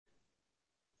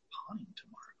Haunting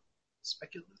Tomorrow,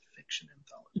 speculative fiction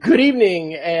anthology. Good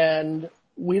evening, and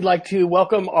we'd like to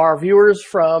welcome our viewers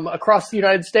from across the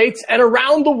United States and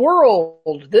around the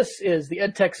world. This is the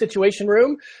EdTech Situation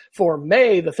Room for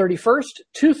May the 31st,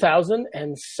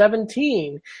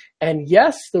 2017. And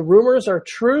yes, the rumors are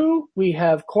true. We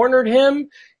have cornered him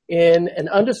in an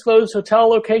undisclosed hotel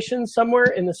location somewhere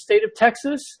in the state of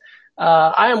Texas.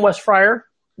 I am Wes Fryer,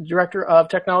 Director of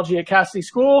Technology at Cassidy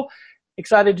School.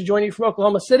 Excited to join you from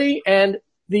Oklahoma City, and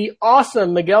the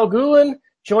awesome Miguel Gulen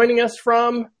joining us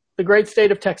from the great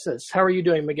state of Texas. How are you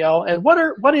doing, Miguel? And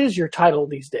what is your title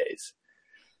these days?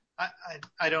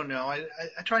 I don't know. I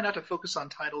try not to focus on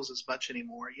titles as much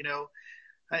anymore. You know,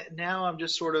 now I'm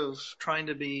just sort of trying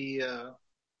to be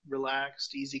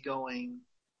relaxed, easygoing.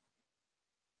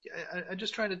 I'm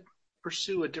just trying to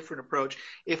pursue a different approach.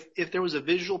 If there was a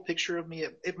visual picture of me,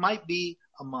 it might be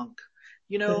a monk.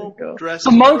 You know, dressed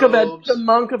the monk of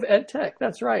EdTech.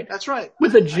 That's right. That's right.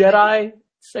 With a Jedi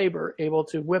saber, able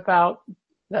to whip out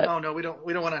that. Oh no, we don't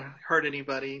want to hurt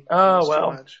anybody. Oh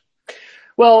well.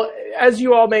 Well, as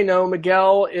you all may know,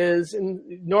 Miguel is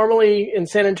normally in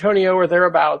San Antonio or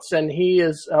thereabouts, and he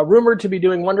is rumored to be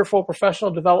doing wonderful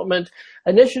professional development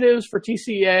initiatives for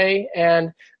TCA.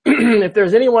 And if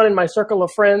there's anyone in my circle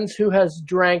of friends who has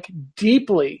drank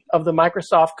deeply of the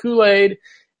Microsoft Kool-Aid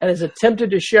and has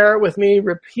attempted to share it with me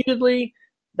repeatedly,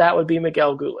 that would be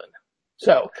Miguel Gulen.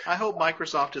 So I hope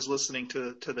Microsoft is listening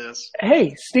to this.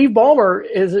 Hey, Steve Ballmer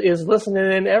is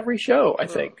listening in every show, I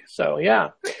think. So yeah.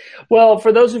 Well,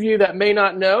 for those of you that may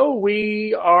not know,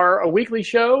 we are a weekly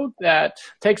show that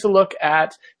takes a look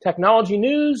at technology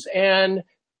news and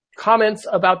comments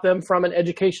about them from an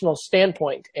educational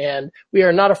standpoint. And we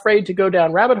are not afraid to go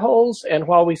down rabbit holes. And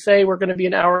while we say we're going to be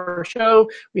an hour show,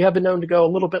 we have been known to go a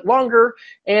little bit longer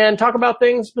and talk about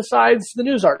things besides the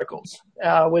news articles,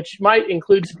 which might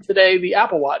include today the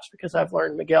Apple Watch, because I've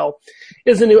learned Miguel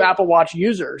is a new Apple Watch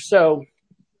user. So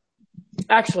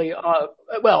actually,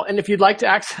 and if you'd like to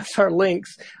access our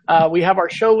links, we have our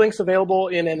show links available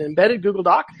in an embedded Google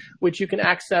Doc, which you can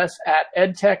access at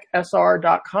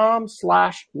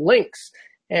edtechsr.com/links,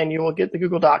 and you will get the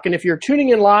Google Doc. And if you're tuning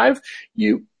in live,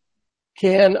 you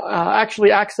can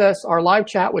actually access our live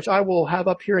chat, which I will have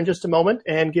up here in just a moment,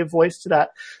 and give voice to that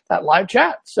live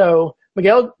chat. So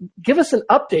Miguel, give us an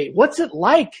update. What's it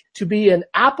like to be an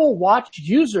Apple Watch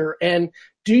user, and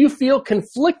do you feel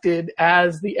conflicted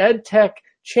as the EdTech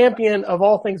champion of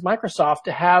all things Microsoft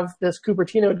to have this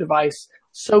Cupertino device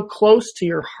so close to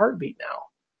your heartbeat now?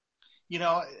 You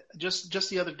know, just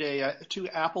the other day, two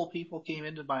Apple people came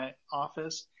into my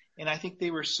office, and I think they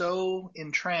were so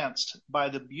entranced by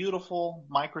the beautiful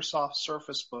Microsoft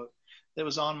Surface Book that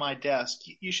was on my desk.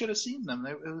 You should have seen them.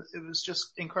 It was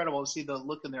just incredible to see the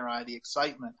look in their eye, the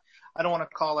excitement. I don't want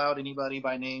to call out anybody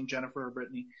by name, Jennifer or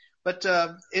Brittany, but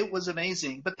it was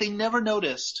amazing. But they never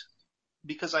noticed,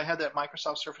 because I had that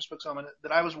Microsoft Surface Book on it,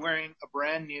 that I was wearing a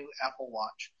brand new Apple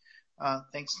Watch.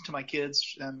 Thanks to my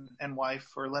kids and wife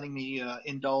for letting me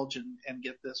indulge and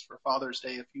get this for Father's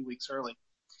Day a few weeks early.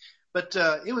 But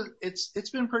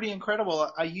it's been pretty incredible.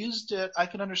 I used it. I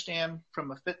can understand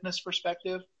from a fitness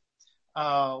perspective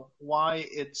why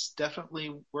it's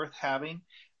definitely worth having.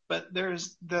 But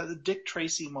there's the Dick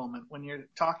Tracy moment when you're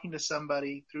talking to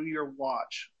somebody through your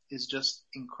watch is just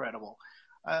incredible.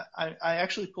 I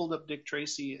actually pulled up Dick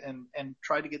Tracy and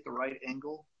tried to get the right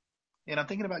angle, and I'm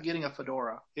thinking about getting a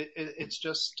fedora. It's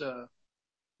just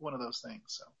one of those things.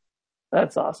 So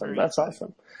that's awesome. That's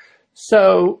awesome.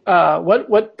 So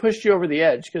what pushed you over the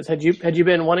edge? Because had you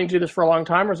been wanting to do this for a long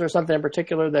time, or is there something in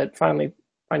particular that finally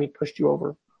pushed you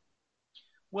over?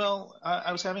 Well,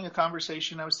 I was having a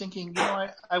conversation. I was thinking, you know,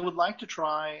 I would like to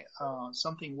try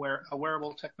something where a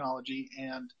wearable technology,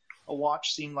 and a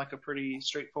watch seemed like a pretty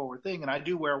straightforward thing. And I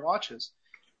do wear watches.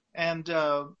 And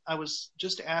I was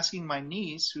just asking my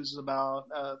niece, who's about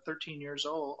 13 years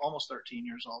old, almost 13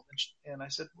 years old. And I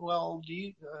said, well,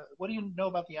 what do you know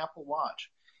about the Apple Watch?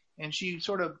 And she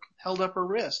sort of held up her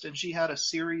wrist, and she had a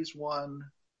Series 1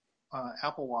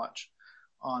 Apple Watch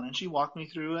on, and she walked me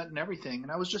through it and everything.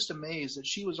 And I was just amazed that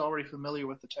she was already familiar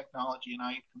with the technology, and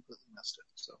I completely missed it.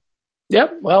 So.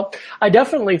 Yep. Well, I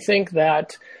definitely think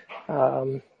that,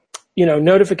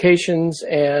 notifications,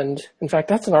 and in fact,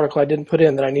 that's an article I didn't put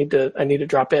in that I need to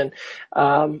drop in.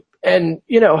 And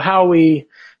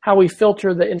how we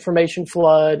filter the information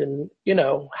flood, and,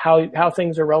 how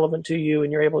things are relevant to you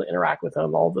and you're able to interact with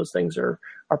them. All of those things are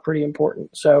pretty important.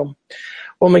 So,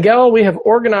 well, Miguel, we have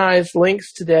organized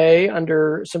links today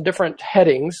under some different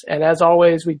headings. And as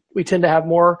always, we tend to have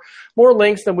more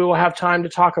links than we will have time to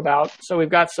talk about. So we've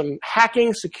got some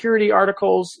hacking security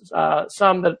articles,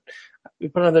 some that we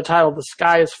put another title, The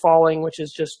Sky is Falling, which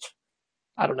is just,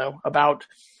 I don't know, about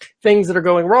things that are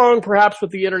going wrong, perhaps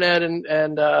with the internet and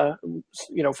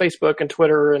Facebook and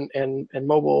Twitter and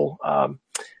mobile,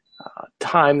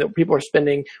 time that people are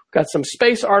spending. We've got some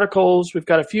space articles. We've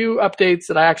got a few updates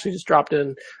that I actually just dropped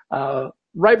in,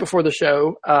 right before the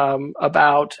show,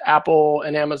 about Apple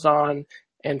and Amazon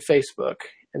and Facebook.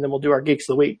 And then we'll do our Geeks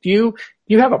of the Week. Do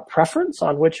you have a preference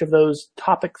on which of those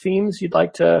topic themes you'd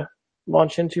like to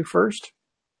launch into first?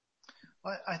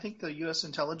 I think the U.S.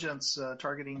 intelligence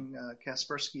targeting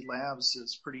Kaspersky Labs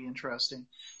is pretty interesting.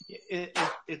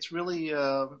 It's really,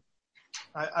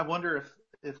 I wonder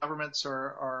if governments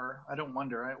I don't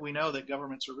wonder, we know that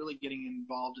governments are really getting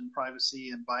involved in privacy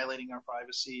and violating our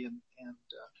privacy.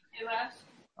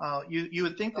 You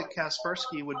would think that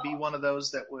Kaspersky would be one of those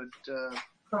that would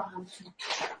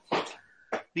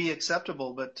be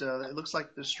acceptable, but it looks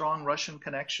like the strong Russian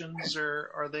connections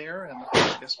are there, and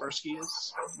Kaspersky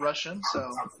is Russian,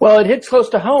 so. Well, it hits close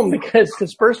to home because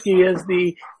Kaspersky is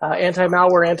the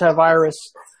anti-malware, antivirus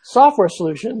software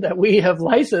solution that we have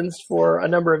licensed for a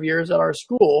number of years at our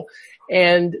school.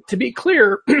 And to be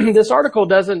clear, this article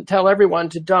doesn't tell everyone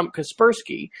to dump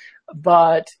Kaspersky,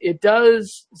 but it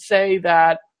does say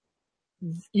that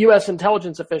U.S.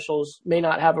 intelligence officials may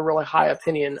not have a really high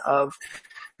opinion of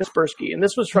Kaspersky. And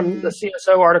this was from the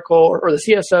CSO article, or the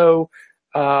CSO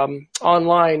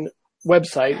online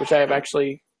website, which I have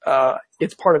actually,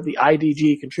 it's part of the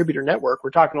IDG contributor network. We're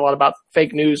talking a lot about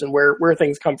fake news and where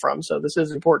things come from. So this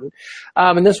is important.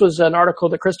 And this was an article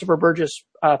that Christopher Burgess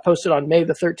posted on May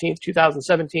the 13th,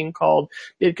 2017 called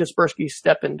Did Kaspersky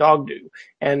Step in Dog Do?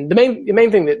 And the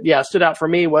main thing that, stood out for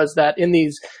me was that in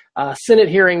these Senate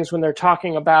hearings, when they're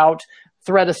talking about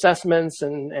threat assessments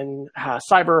and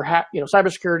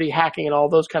cybersecurity, hacking, and all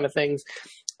those kind of things,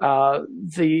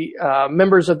 the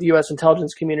members of the U.S.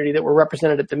 intelligence community that were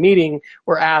represented at the meeting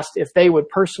were asked if they would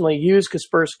personally use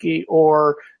Kaspersky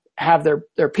or have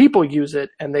their people use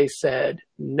it, and they said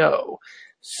no.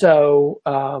 So,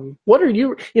 what are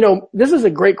this is a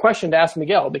great question to ask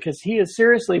Miguel, because he has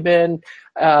seriously been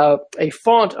a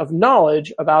font of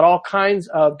knowledge about all kinds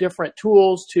of different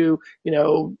tools to,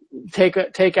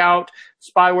 take out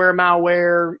spyware,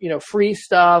 malware, free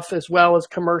stuff, as well as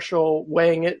commercial,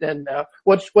 weighing it. And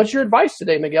what's your advice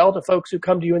today, Miguel, to folks who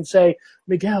come to you and say,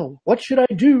 Miguel, what should I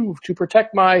do to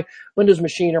protect my Windows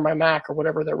machine or my Mac or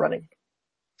whatever they're running?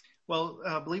 Well,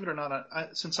 believe it or not,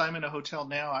 since I'm in a hotel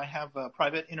now, I have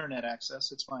private internet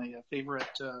access. It's my favorite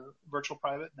virtual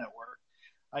private network.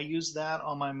 I use that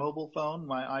on my mobile phone,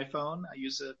 my iPhone. I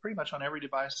use it pretty much on every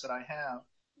device that I have.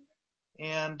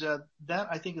 And that,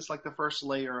 I think, is like the first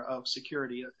layer of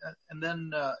security. And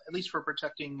then, at least for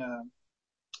protecting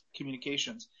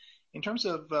communications. In terms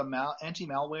of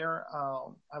anti-malware,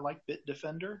 I like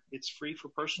Bitdefender. It's free for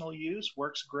personal use,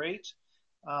 works great.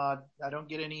 I don't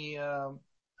get any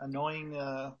annoying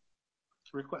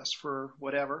requests for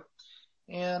whatever.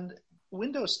 And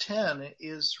Windows 10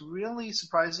 is really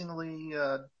surprisingly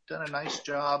done a nice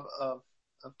job of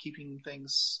keeping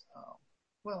things,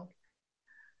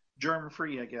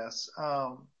 germ-free, I guess.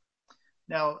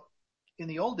 Now, in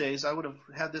the old days, I would have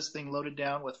had this thing loaded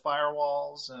down with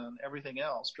firewalls and everything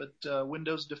else, but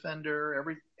Windows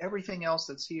Defender, everything else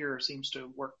that's here seems to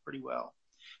work pretty well.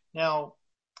 Now,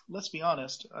 let's be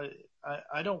honest,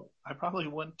 I probably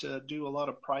wouldn't do a lot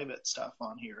of private stuff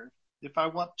on here. If I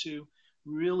want to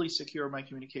really secure my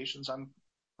communications, I'm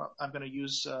going to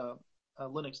use a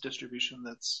Linux distribution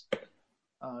that's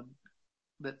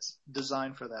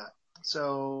designed for that.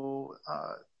 So,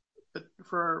 but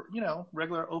for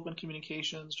regular open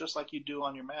communications, just like you do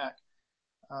on your Mac,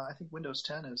 I think Windows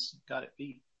 10 has got it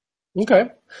beat. Okay.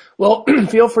 Well,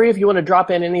 feel free if you want to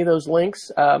drop in any of those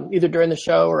links, either during the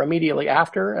show or immediately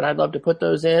after, and I'd love to put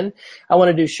those in. I want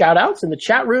to do shout outs in the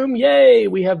chat room. Yay!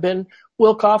 We have Ben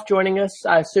Wilkoff joining us,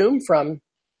 I assume, from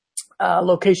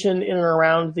location in and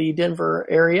around the Denver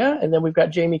area. And then we've got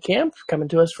Jamie Camp coming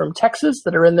to us from Texas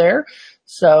that are in there.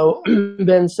 So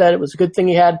Ben said it was a good thing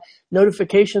he had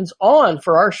notifications on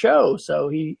for our show, so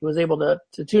he was able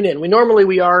to tune in.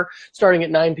 We are starting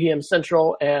at 9 p.m.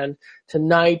 Central, and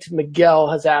tonight Miguel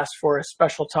has asked for a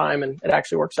special time, and it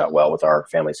actually works out well with our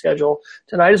family schedule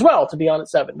tonight as well to be on at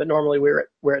 7, but normally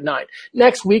we're at 9.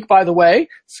 Next week, by the way,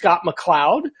 Scott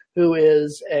McLeod, who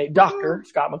is a doctor,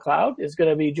 Scott McLeod, is going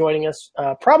to be joining us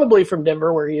probably from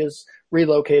Denver, where he is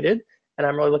relocated, and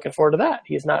I'm really looking forward to that.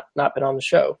 He's not been on the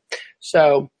show.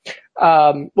 So,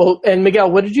 and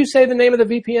Miguel, what did you say the name of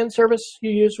the VPN service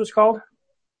you used was called?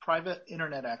 Private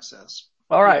Internet Access.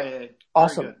 All right. Yeah.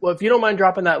 Awesome. Well, if you don't mind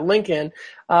dropping that link in,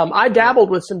 I dabbled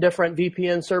with some different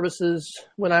VPN services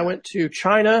when I went to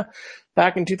China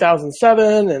back in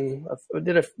 2007, and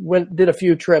did a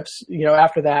few trips,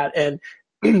 after that. And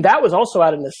that was also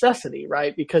out of necessity,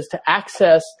 right? Because to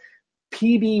access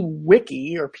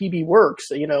PBWiki or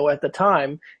PBWorks, at the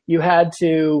time,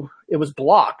 it was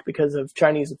blocked because of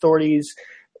Chinese authorities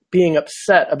being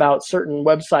upset about certain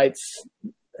websites.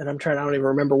 And I don't even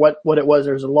remember what it was.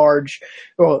 There was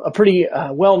a pretty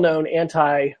well-known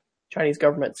anti-Chinese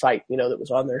government site, that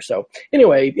was on there. So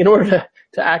anyway, in order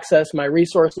to access my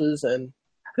resources, and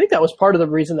I think that was part of the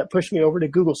reason that pushed me over to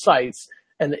Google Sites.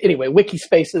 And anyway,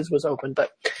 Wikispaces was open,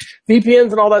 but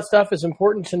VPNs and all that stuff is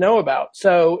important to know about.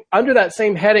 So under that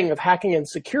same heading of hacking and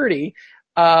security,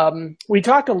 we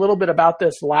talked a little bit about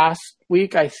this last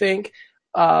week, I think,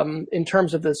 in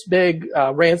terms of this big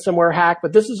ransomware hack.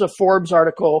 But this is a Forbes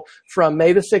article from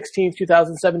May the 16th,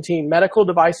 2017, medical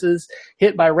devices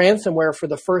hit by ransomware for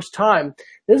the first time.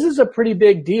 This is a pretty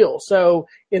big deal. So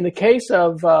in the case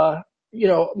of, all of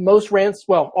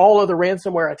the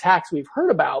ransomware attacks we've heard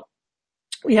about,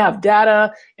 we have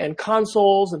data and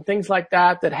consoles and things like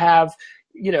that have,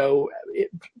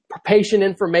 patient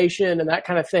information and that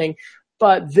kind of thing.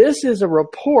 But this is a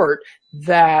report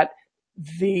that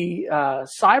the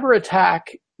cyber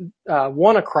attack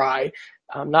WannaCry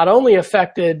not only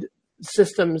affected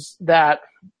systems that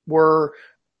were,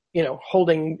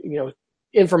 holding,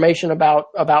 information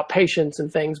about patients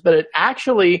and things, but it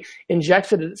actually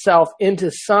injected itself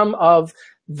into some of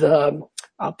the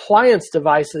appliance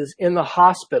devices in the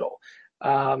hospital.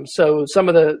 So some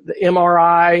of the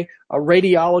MRI,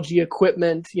 radiology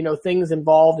equipment, things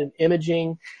involved in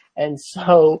imaging. And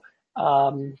so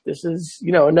this is,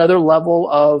 another level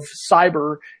of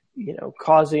cyber,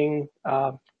 causing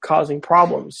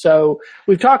problems. So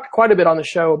we've talked quite a bit on the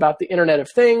show about the Internet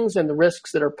of Things and the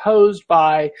risks that are posed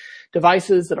by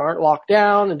devices that aren't locked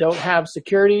down and don't have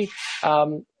security.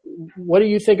 What do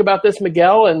you think about this,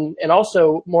 Miguel? And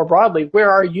also more broadly, where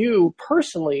are you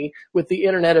personally with the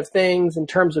Internet of Things in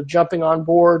terms of jumping on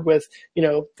board with,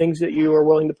 things that you are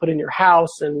willing to put in your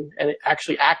house and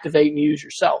actually activate and use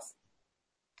yourself?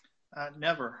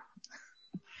 Never.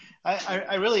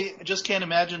 I really just can't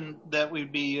imagine that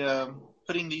we'd be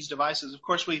putting these devices. Of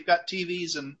course, we've got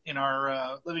TVs in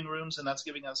our living rooms, and that's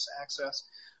giving us access.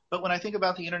 But when I think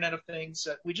about the Internet of Things,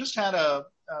 we just had a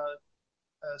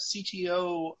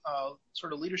CTO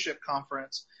sort of leadership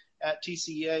conference at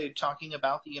TCA talking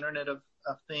about the Internet of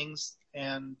Things,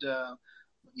 and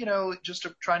just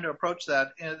trying to approach that.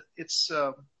 And it's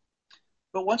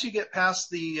but once you get past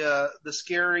the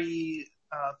scary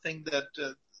thing that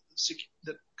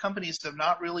companies have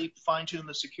not really fine-tuned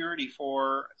the security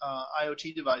for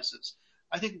IoT devices,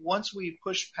 I think once we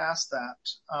push past that,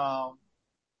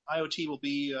 IoT will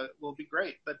be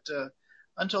great. But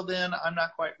until then, I'm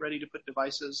not quite ready to put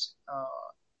devices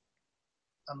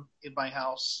in my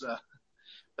house.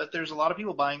 But there's a lot of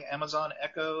people buying Amazon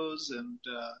Echoes and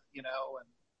and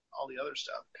all the other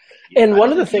stuff. And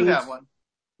one of the things, you have one.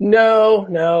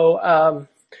 No.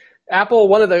 Apple,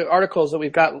 one of the articles that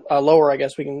we've got lower, I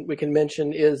guess we can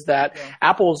mention, is that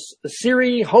Apple's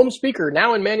Siri home speaker,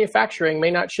 now in manufacturing, may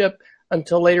not ship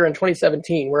until later in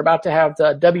 2017. We're about to have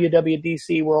the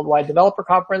WWDC Worldwide Developer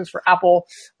Conference for Apple,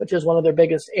 which is one of their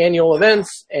biggest annual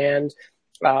events, and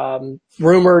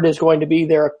rumored is going to be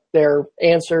their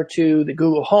answer to the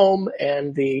Google Home,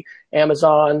 and the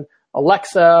Amazon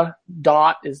Alexa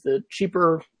Dot is the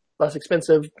cheaper, less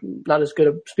expensive, not as good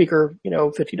a speaker,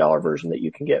 $50 version that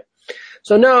you can get.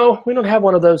 So no, we don't have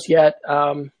one of those yet.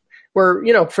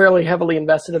 We're, fairly heavily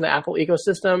invested in the Apple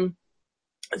ecosystem.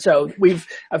 So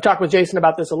I've talked with Jason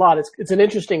about this a lot. It's an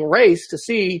interesting race to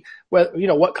see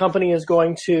what company is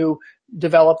going to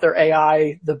develop their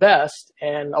AI the best.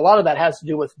 And a lot of that has to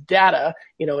do with data,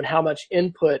 and how much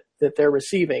input that they're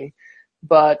receiving.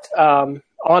 But, on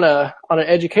an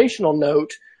educational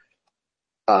note,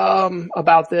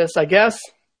 about this, I guess,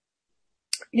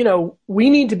 we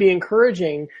need to be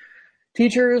encouraging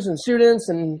teachers and students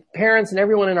and parents and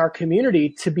everyone in our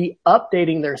community to be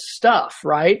updating their stuff,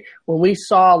 right? When we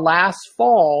saw last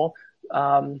fall,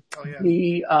 the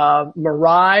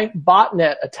Mirai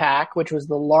botnet attack, which was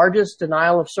the largest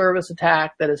denial of service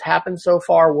attack that has happened so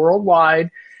far worldwide,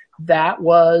 that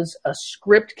was a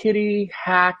script kiddie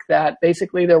hack that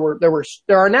basically there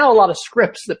are now a lot of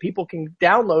scripts that people can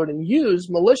download and use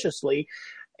maliciously.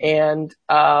 And,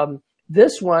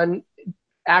 this one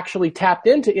actually tapped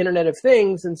into Internet of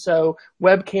Things. And so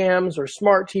webcams or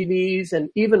smart TVs and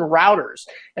even routers.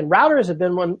 And routers have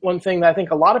been one thing that I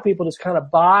think a lot of people just kind of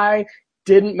buy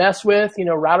didn't mess with.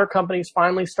 Router companies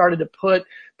finally started to put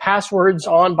passwords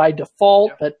on by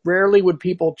default, but rarely would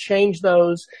people change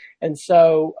those. And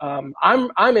so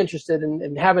I'm interested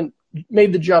and haven't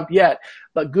made the jump yet,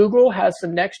 but Google has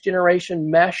some next generation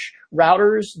mesh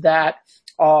routers that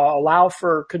allow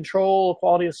for control,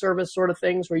 quality of service sort of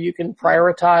things where you can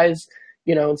prioritize,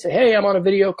 and say, hey, I'm on a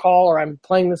video call or I'm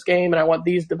playing this game and I want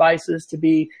these devices to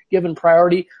be given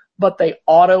priority, but they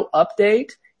auto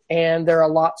update and they're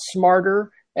a lot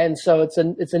smarter. And so it's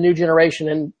a new generation.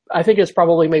 And I think it's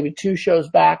probably maybe 2 shows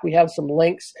back. We have some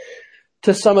links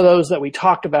to some of those that we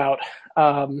talked about.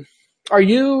 Are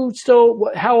you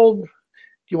still, how old, do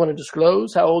you want to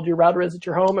disclose how old your router is at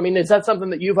your home? I mean, is that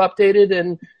something that you've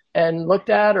updated and looked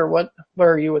at, or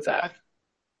where are you with that?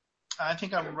 I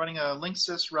think I'm running a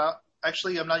Linksys route.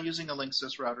 Actually, I'm not using a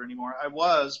Linksys router anymore. I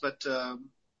was, but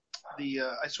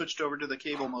I switched over to the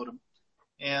cable modem,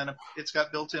 and it's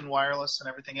got built-in wireless and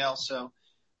everything else. So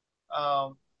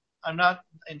I'm not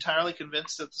entirely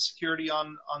convinced that the security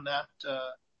on that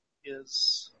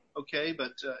is okay,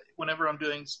 but whenever I'm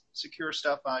doing secure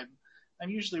stuff, I'm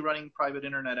usually running private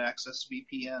internet access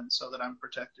VPN so that I'm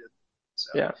protected. So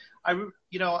yeah,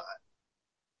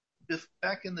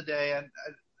 back in the day,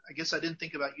 I guess I didn't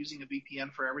think about using a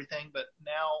VPN for everything, but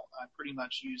now I pretty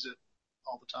much use it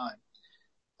all the time.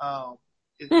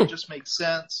 It just makes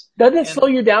sense. Doesn't it slow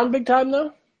you down big time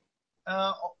though?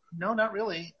 No, not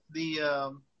really.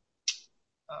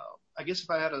 I guess if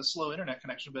I had a slow internet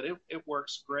connection, but it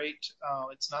works great.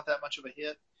 It's not that much of a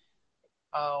hit.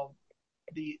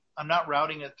 I'm not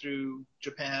routing it through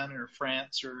Japan or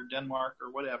France or Denmark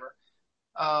or whatever.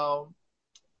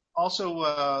 Also,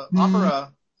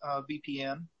 Opera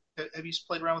VPN. Have you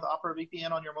played around with Opera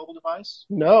VPN on your mobile device?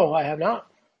 No, I have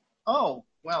not. Oh,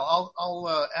 well,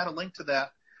 I'll add a link to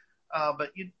that.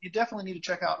 But you definitely need to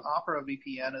check out Opera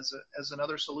VPN as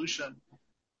another solution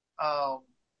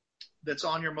that's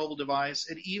on your mobile device.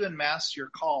 It even masks your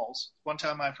calls. One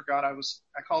time I forgot I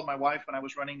called my wife when I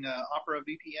was running Opera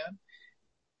VPN,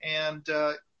 and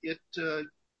it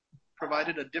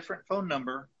provided a different phone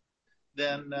number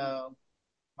than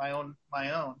my own.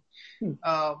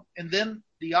 And then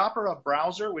the Opera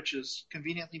browser, which is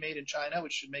conveniently made in China,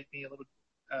 which should make me a little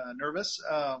nervous,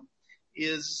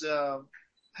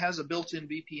 has a built-in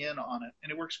VPN on it,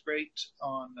 and it works great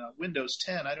on Windows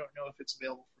 10. I don't know if it's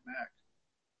available for Mac.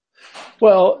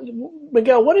 Well,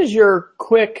 Miguel, what is your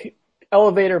quick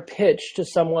elevator pitch to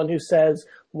someone who says,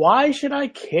 why should I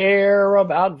care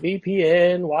about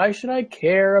VPN? Why should I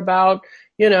care about,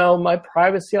 my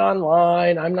privacy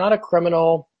online? I'm not a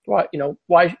criminal. What,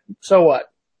 why, so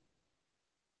what?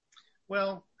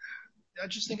 Well, I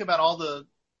just think about all the,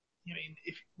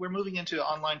 if we're moving into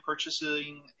online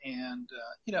purchasing and,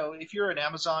 if you're an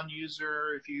Amazon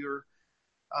user, if you're,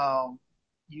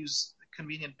 use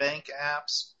convenient bank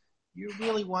apps, you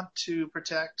really want to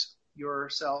protect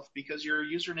yourself because your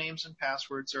usernames and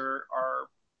passwords are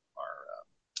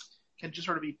can just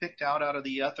sort of be picked out of the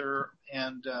ether.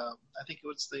 And, I think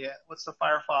what's the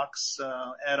Firefox,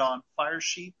 add-on,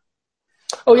 FireSheep?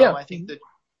 Oh yeah. I think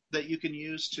that you can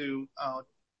use to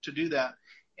do that.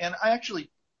 And I actually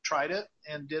tried it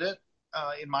and did it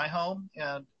in my home,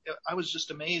 and I was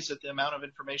just amazed at the amount of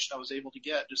information I was able to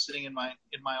get just sitting in my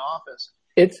office.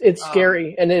 It's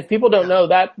scary. And if people don't know,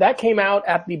 that came out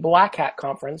at the Black Hat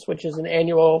Conference, which is an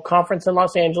annual conference in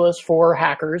Los Angeles for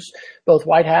hackers, both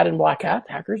white hat and black hat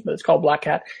hackers, but it's called Black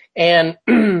Hat. And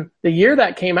the year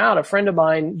that came out, a friend of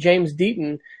mine, James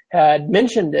Deaton, had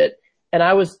mentioned it, and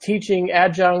I was teaching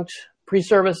adjunct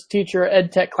pre-service teacher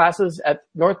ed tech classes at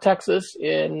North Texas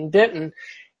in Denton.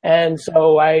 And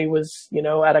so I was,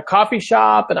 at a coffee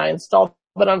shop and I installed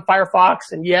it on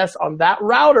Firefox. And yes, on that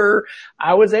router,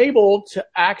 I was able to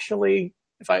actually,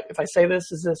 if I say this,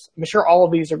 I'm sure all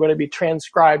of these are going to be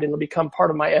transcribed and will become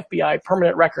part of my FBI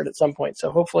permanent record at some point.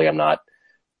 So hopefully I'm not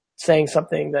saying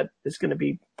something that is going to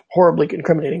be horribly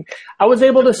incriminating. I was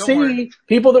able to see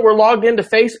people that were logged into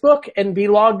Facebook and be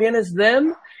logged in as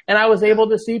them. And I was able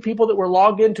to see people that were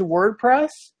logged into WordPress,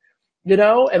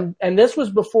 and this was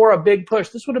before a big push.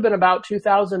 This would have been about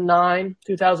 2009,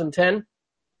 2010.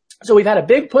 So we've had a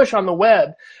big push on the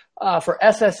web for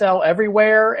SSL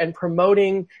everywhere and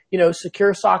promoting,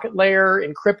 secure socket layer,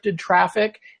 encrypted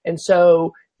traffic. And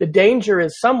so the danger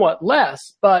is somewhat less.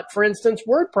 But for instance,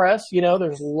 WordPress,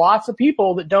 there's lots of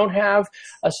people that don't have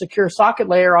a secure socket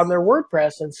layer on their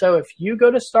WordPress. And so if you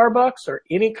go to Starbucks or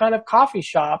any kind of coffee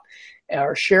shop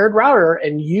or shared router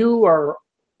and you are,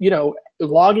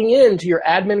 logging into your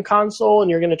admin console and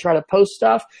you're going to try to post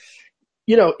stuff,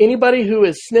 anybody who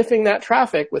is sniffing that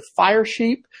traffic with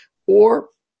FireSheep or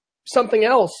something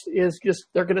else is just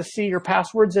they're going to see your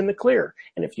passwords in the clear.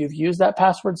 And if you've used that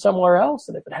password somewhere else,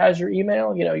 and if it has your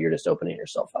email, you're just opening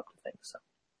yourself up to things. So.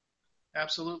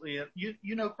 Absolutely.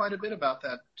 You know quite a bit about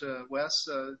that, Wes,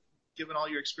 given all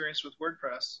your experience with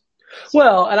WordPress. So.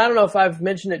 Well, and I don't know if I've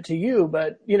mentioned it to you,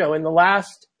 but, in the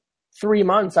last 3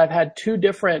 months, I've had 2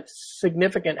 different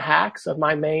significant hacks of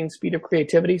my main Speed of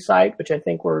Creativity site, which I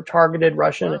think were targeted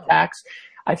Russian attacks.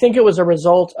 I think it was a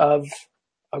result of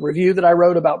a review that I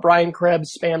wrote about Brian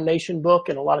Krebs' Spam Nation book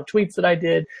and a lot of tweets that I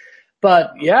did.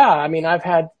 But yeah, I mean, I've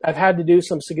had to do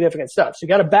some significant stuff. So you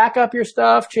got to back up your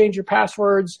stuff, change your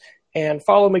passwords, and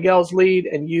follow Miguel's lead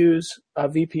and use a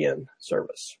VPN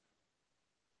service.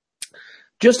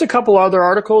 Just a couple other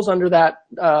articles under that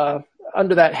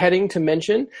heading to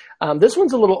mention. This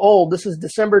one's a little old. This is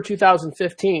December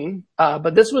 2015,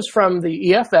 but this was from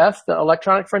the EFF, the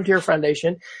Electronic Frontier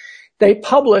Foundation. They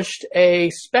published a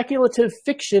speculative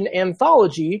fiction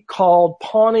anthology called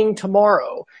Pawning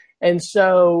Tomorrow. And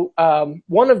so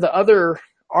one of the other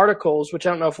articles, which I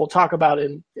don't know if we'll talk about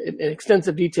in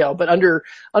extensive detail, but under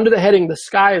the heading The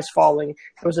Sky is Falling,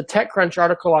 there was a TechCrunch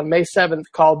article on May 7th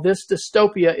called This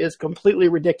Dystopia is Completely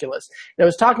Ridiculous. And it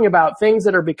was talking about things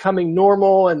that are becoming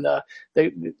normal and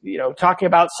talking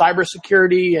about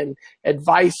cybersecurity and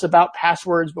advice about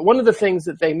passwords. But one of the things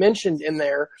that they mentioned in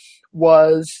there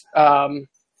was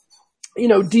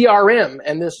DRM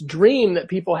and this dream that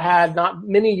people had not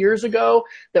many years ago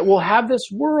that we'll have this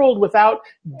world without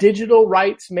digital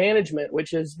rights management,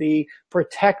 which is the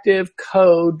protective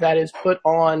code that is put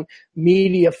on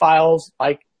media files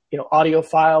like, audio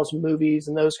files, movies,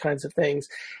 and those kinds of things,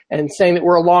 and saying that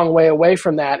we're a long way away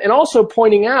from that. And also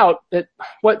pointing out that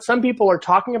what some people are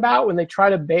talking about when they try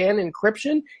to ban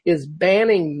encryption is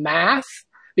banning math,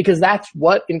 because that's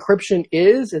what encryption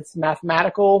is. It's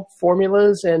mathematical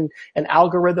formulas and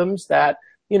algorithms that,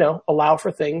 allow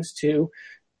for things to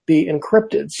be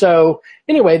encrypted. So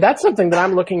anyway, that's something that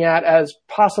I'm looking at as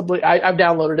possibly, I've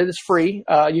downloaded it. It's free.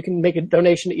 You can make a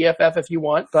donation to EFF if you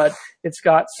want, but it's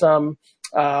got some,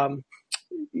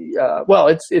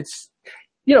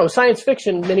 science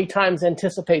fiction many times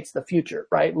anticipates the future,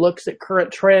 right? Looks at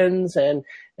current trends and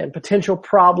potential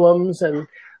problems. And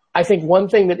I think one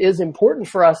thing that is important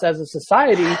for us as a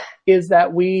society is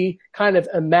that we kind of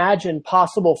imagine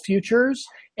possible futures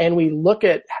and we look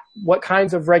at what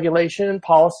kinds of regulation,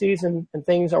 policies, and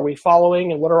things are we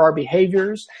following and what are our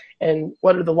behaviors and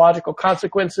what are the logical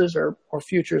consequences or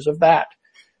futures of that.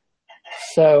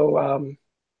 So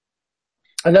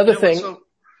another thing.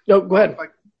 No, go ahead.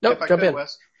 Jump in.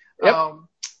 Wes. Yep. I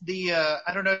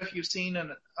don't know if you've seen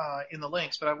in the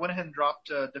links, but I went ahead and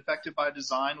dropped Defected by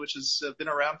Design, which has been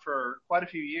around for quite a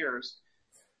few years.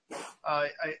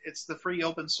 It's the free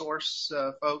open source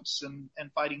folks and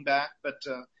fighting back. But,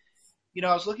 I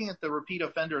was looking at the repeat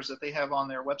offenders that they have on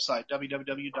their website,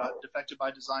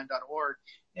 www.defectedbydesign.org.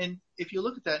 And if you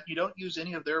look at that, you don't use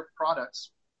any of their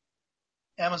products,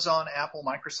 Amazon, Apple,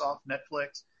 Microsoft,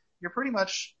 Netflix, you're pretty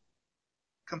much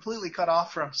completely cut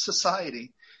off from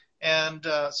society. And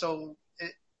so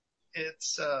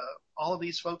it's all of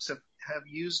these folks have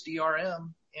used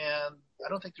DRM, and I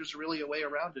don't think there's really a way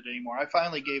around it anymore. I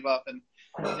finally gave up, and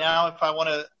now if I want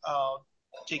to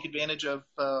take advantage of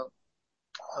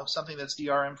something that's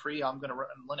DRM free, I'm going to run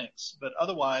Linux. But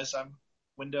otherwise, I'm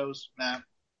Windows, Mac,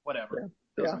 whatever. Yeah.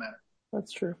 Doesn't matter.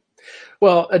 That's true.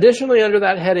 Well, additionally, under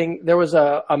that heading, there was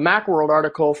a Macworld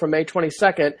article from May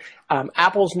 22nd,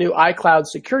 Apple's new iCloud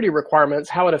security requirements,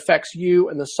 how it affects you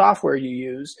and the software you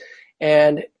use.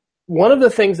 And one of the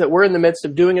things that we're in the midst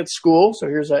of doing at school, so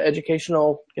here's an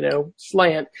educational,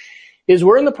 slant, is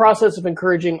we're in the process of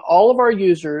encouraging all of our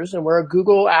users, and we're a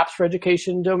Google Apps for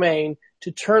Education domain,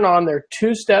 to turn on their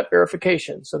two-step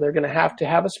verification. So they're going to have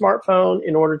a smartphone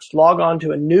in order to log on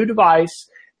to a new device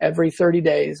every 30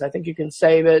 days. I think you can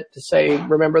save it to say,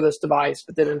 remember this device,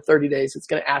 but then in 30 days, it's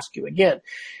going to ask you again.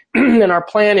 And our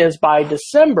plan is by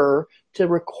December to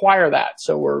require that.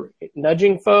 So we're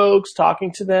nudging folks,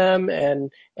 talking to them,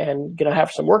 and going to have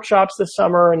some workshops this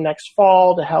summer and next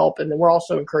fall to help. And then we're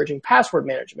also encouraging password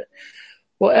management.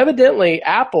 Well, evidently,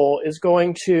 Apple is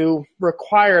going to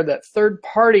require that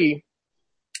third-party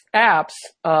apps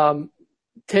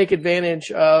take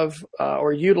advantage of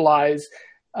or utilize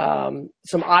some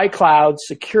iCloud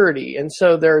security. And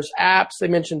so there's apps, they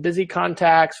mentioned Busy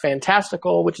Contacts,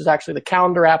 Fantastical, which is actually the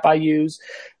calendar app I use,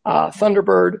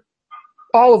 Thunderbird.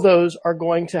 All of those are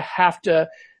going to have to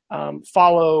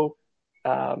follow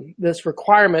this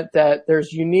requirement that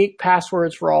there's unique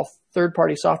passwords for all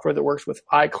third-party software that works with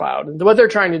iCloud. And what they're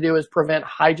trying to do is prevent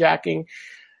hijacking.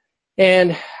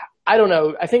 And I don't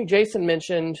know, I think Jason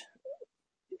mentioned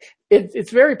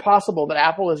it's very possible that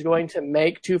Apple is going to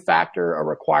make two-factor a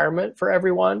requirement for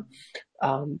everyone.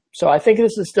 So I think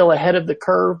this is still ahead of the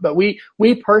curve, but we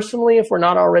personally, if we're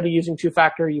not already using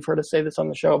two-factor, you've heard us say this on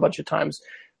the show a bunch of times,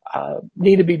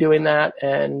 need to be doing that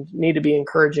and need to be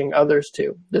encouraging others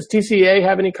to. Does TCA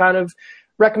have any kind of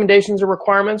recommendations or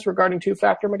requirements regarding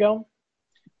two-factor, Miguel?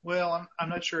 Well, I'm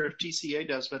not sure if TCA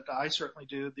does, but I certainly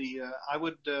do. I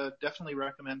would definitely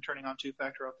recommend turning on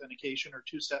two-factor authentication or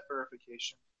two-step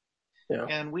verification. Yeah.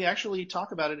 And we actually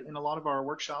talk about it in a lot of our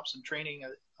workshops and training.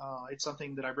 It's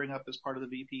something that I bring up as part of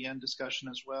the VPN discussion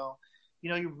as well.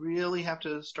 You really have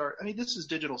to start. I mean, this is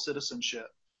digital citizenship.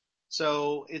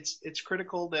 So it's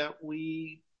critical that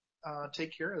we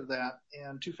take care of that.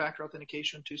 And two-factor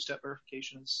authentication, two-step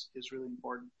verification is really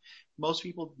important. Most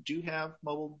people do have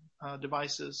mobile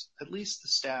devices. At least the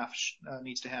staff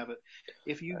needs to have it.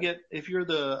 If you're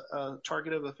the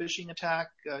target of a phishing attack,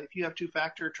 if you have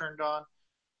two-factor turned on,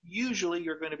 usually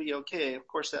you're going to be okay. Of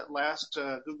course, that last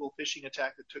Google phishing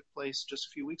attack that took place just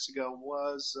a few weeks ago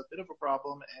was a bit of a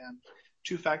problem, and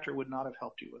two-factor would not have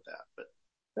helped you with that. But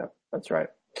yeah, that's right.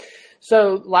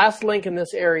 So last link in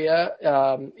this area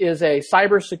is a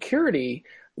cybersecurity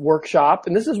workshop,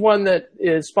 and this is one that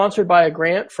is sponsored by a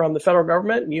grant from the federal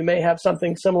government, and you may have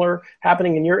something similar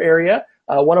happening in your area.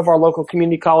 One of our local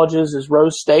community colleges is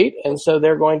Rose State, and so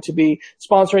they're going to be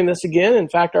sponsoring this again. In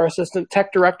fact, our assistant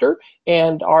tech director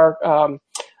and our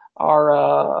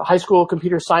high school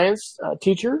computer science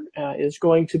teacher is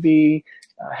going to be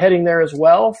heading there as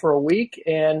well for a week.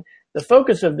 And the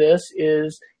focus of this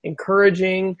is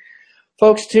encouraging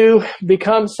folks to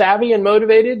become savvy and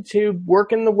motivated to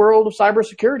work in the world of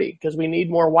cybersecurity, because we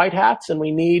need more white hats and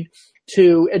we need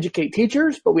to educate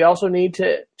teachers, but we also need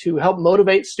to help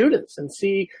motivate students and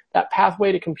see that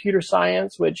pathway to computer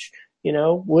science, which,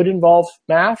 would involve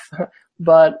math,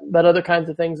 but other kinds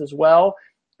of things as well.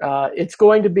 It's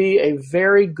going to be a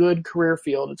very good career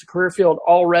field. It's a career field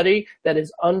already that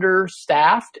is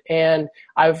understaffed. And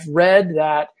I've read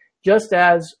that just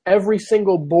as every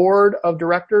single board of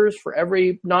directors for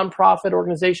every nonprofit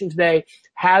organization today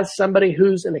has somebody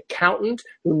who's an accountant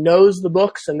who knows the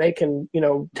books, and they can,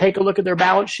 take a look at their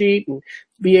balance sheet and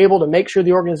be able to make sure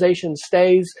the organization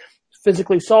stays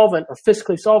physically solvent or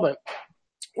fiscally solvent.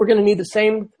 We're going to need the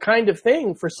same kind of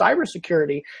thing for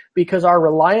cybersecurity, because our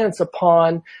reliance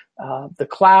upon the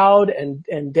cloud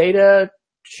and data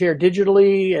shared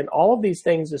digitally and all of these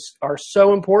things are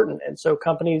so important. And so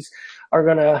companies are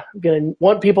going to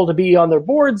want people to be on their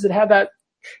boards that have that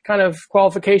kind of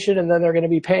qualification, and then they're going to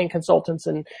be paying consultants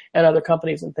and other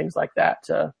companies and things like that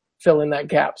to fill in that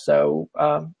gap. So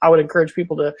I would encourage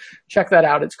people to check that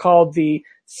out. It's called the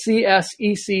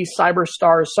CSEC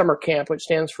CyberStars Summer Camp, which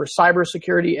stands for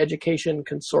Cybersecurity Education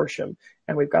Consortium.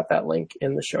 And we've got that link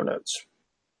in the show notes.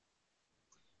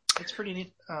 It's pretty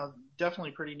neat.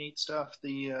 Definitely pretty neat stuff.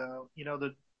 I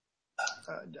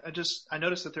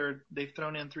noticed that they've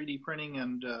thrown in 3D printing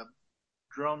and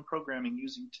drone programming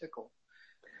using Tickle,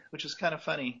 which is kind of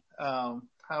funny. How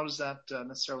does that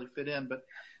necessarily fit in? But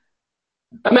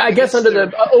I guess under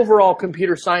the overall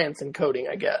computer science and coding,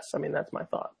 I guess. I mean, that's my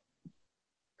thought.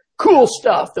 Cool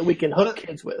stuff that we can hook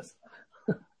kids with.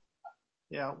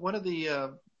 Yeah, one of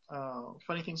the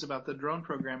funny things about the drone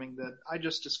programming that I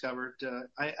just discovered,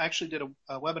 I actually did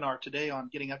a webinar today on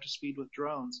getting up to speed with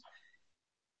drones.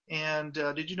 And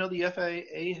did you know the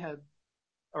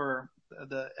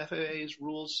FAA's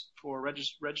rules for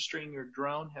registering your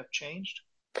drone have changed?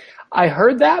 I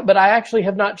heard that, but I actually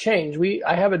have not changed.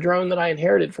 I have a drone that I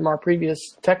inherited from our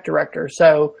previous tech director.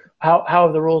 So how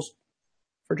have the rules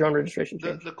for drone registration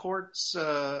changed? The courts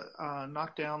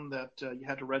knocked down that you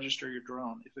had to register your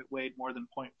drone if it weighed more than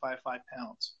 0.55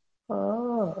 pounds.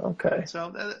 Oh, okay.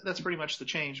 So that's pretty much the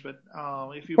change. But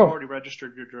if you've already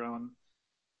registered your drone,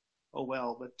 oh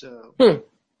well. But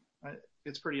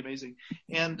it's pretty amazing.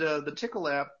 And the Tickle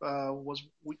app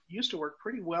used to work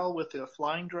pretty well with the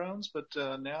flying drones, but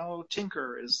now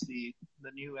Tinker is the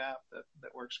new app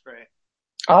that works great.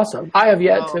 Awesome. I have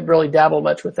yet to really dabble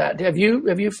much with that. Have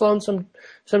you flown some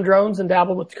drones and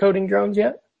dabbled with coding drones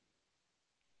yet?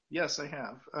 Yes, I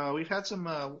have. We've had some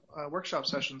workshop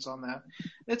sessions on that.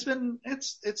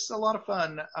 It's a lot of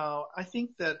fun. I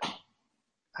think that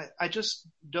I just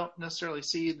don't necessarily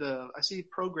see I see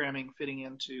programming fitting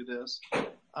into this,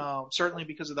 certainly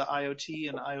because of the IoT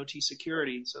and IoT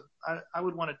security. So I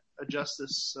would want to adjust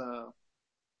this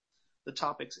the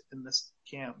topics in this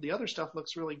camp. The other stuff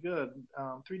looks really good.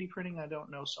 3D printing, I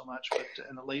don't know so much, but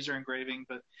and the laser engraving,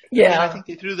 but yeah, I think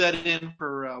they threw that in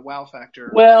for wow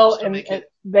factor. Well, and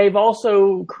they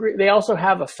also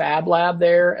have a fab lab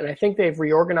there, and I think they've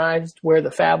reorganized where the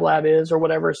fab lab is or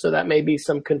whatever. So that may be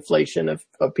some conflation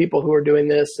of people who are doing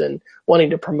this and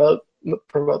wanting to promote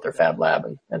their fab lab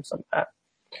and some of that.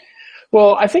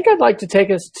 Well, I think I'd like to take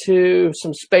us to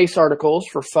some space articles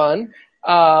for fun.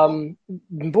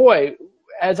 Boy,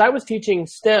 as I was teaching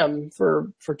STEM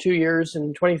for 2 years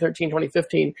in 2013,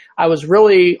 2015, I was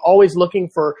really always looking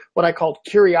for what I called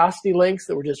curiosity links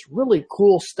that were just really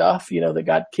cool stuff, that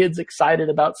got kids excited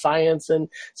about science and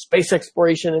space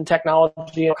exploration and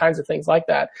technology, all kinds of things like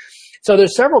that. So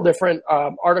there's several different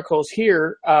articles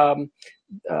here.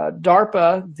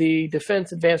 DARPA, the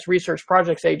Defense Advanced Research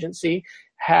Projects Agency,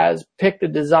 has picked a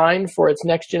design for its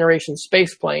next generation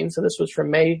space plane. So this was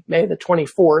from May the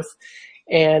 24th.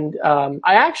 And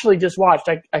I actually just watched,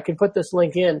 I can put this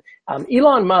link in.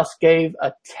 Elon Musk gave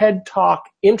a TED Talk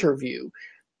interview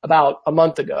about a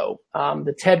month ago.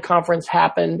 The TED conference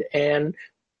happened, and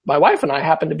my wife and I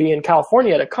happened to be in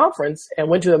California at a conference and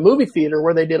went to a movie theater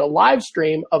where they did a live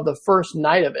stream of the first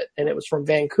night of it, and it was from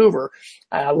Vancouver.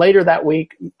 Later that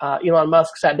week, Elon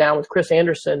Musk sat down with Chris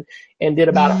Anderson and did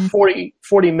about a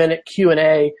 40-minute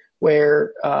Q&A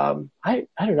where I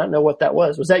do not know what that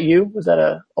was. Was that you? Was that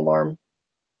an alarm?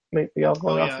 Maybe I'll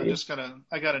go off for you.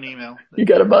 I got an email. You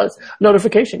got a buzz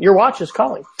notification. Your watch is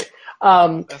calling.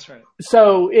 That's right.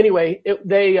 So anyway,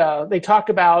 they talked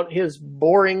about his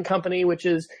boring company, which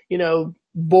is,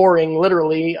 boring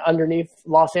literally underneath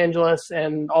Los Angeles,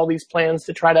 and all these plans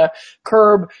to try to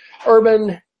curb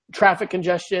urban traffic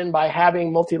congestion by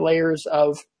having multi-layers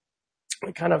of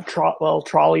kind of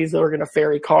trolleys that are going to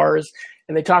ferry cars.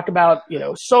 And they talked about,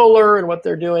 solar and what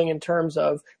they're doing in terms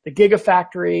of the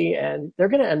Gigafactory, and they're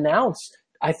going to announce,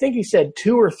 I think he said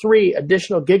 2 or 3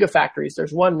 additional gigafactories.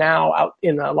 There's one now out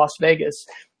in Las Vegas,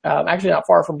 actually not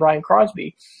far from Brian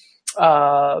Crosby.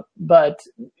 But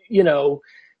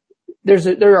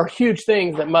there are huge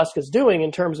things that Musk is doing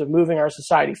in terms of moving our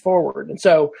society forward. And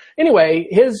so anyway,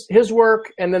 his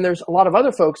work, and then there's a lot of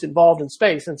other folks involved in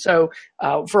space. And so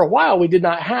for a while, we did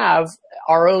not have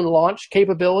our own launch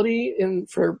capability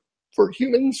for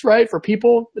humans, right? For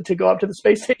people to go up to the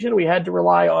space station, we had to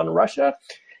rely on Russia.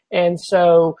 And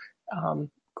so, of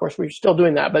course, we're still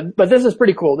doing that, but this is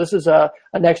pretty cool. This is a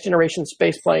next generation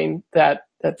space plane that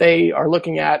they are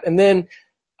looking at. And then,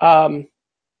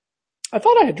 I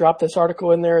thought I had dropped this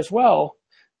article in there as well.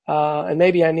 And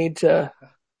maybe I need to,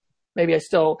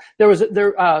 there's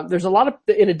a lot of,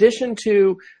 in addition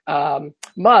to,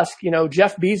 Musk,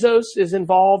 Jeff Bezos is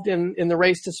involved in the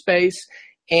race to space,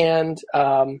 and,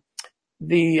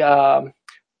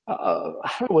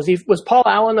 was Paul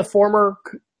Allen a former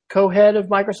co-head of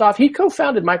Microsoft? He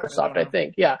co-founded Microsoft, I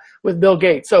think, with Bill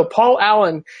Gates. So Paul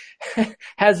Allen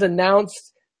has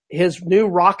announced his new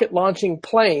rocket launching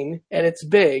plane, and it's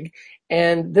big.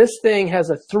 And this thing has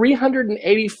a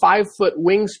 385-foot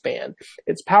wingspan.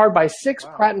 It's powered by 6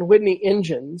 Pratt & Whitney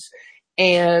engines.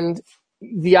 And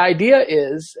the idea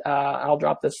is, I'll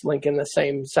drop this link in the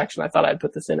same section. I thought I'd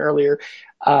put this in earlier.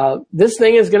 This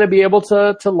thing is going to be able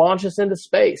to launch us into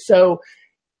space. So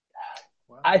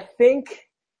I think,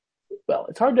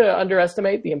 it's hard to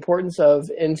underestimate the importance of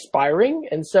inspiring.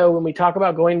 And so when we talk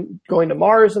about going to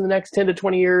Mars in the next 10 to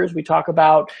 20 years, we talk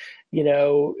about,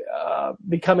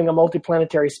 becoming a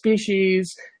multiplanetary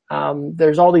species.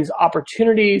 There's all these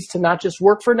opportunities to not just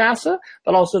work for NASA,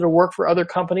 but also to work for other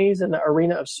companies in the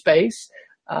arena of space.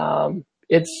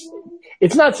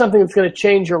 It's not something that's going to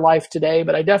change your life today,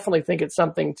 but I definitely think it's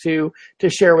something to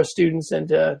share with students and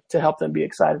to help them be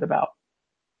excited about.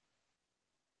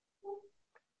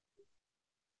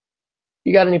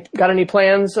 You got any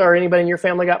plans, or anybody in your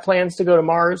family got plans to go to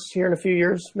Mars here in a few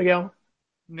years, Miguel?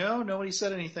 No, nobody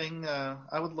said anything.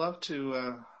 I would love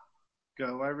to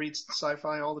go. I read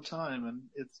sci-fi all the time, and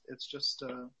it's just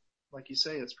like you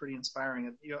say, it's pretty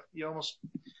inspiring. You almost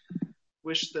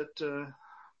wish that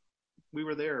we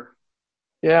were there.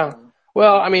 Yeah.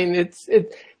 Well, I mean, it's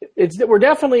we're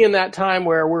definitely in that time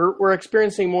where we're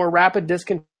experiencing more rapid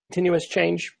discontinuous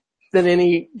change than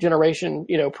any generation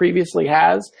previously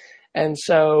has. And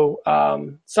so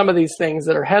some of these things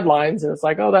that are headlines, and it's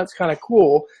like, oh, that's kind of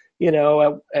cool.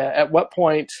 At what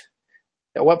point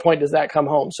does that come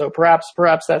home? So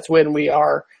perhaps that's when we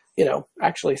are,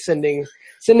 actually sending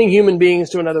human beings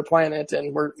to another planet,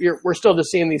 and we're still just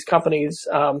seeing these companies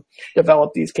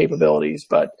develop these capabilities.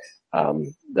 But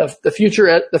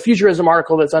the futurism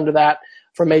article that's under that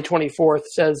from May 24th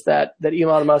says that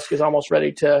Elon Musk is almost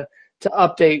ready to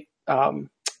update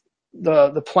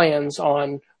the plans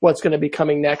on what's going to be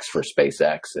coming next for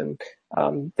SpaceX. And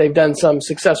they've done some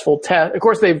successful tests. Of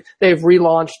course, they've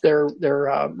relaunched their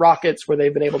rockets where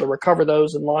they've been able to recover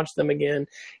those and launch them again.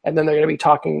 And then they're going to be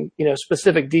talking,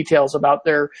 specific details about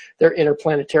their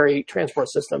interplanetary transport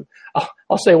system.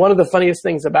 I'll say one of the funniest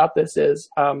things about this is,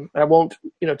 I won't,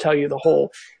 tell you the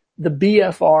whole. The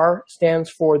BFR stands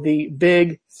for the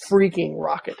Big Freaking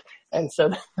Rocket. And so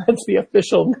that's the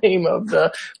official name of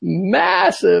the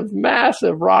massive,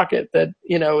 massive rocket that,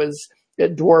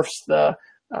 it dwarfs the,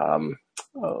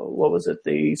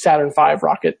 the Saturn V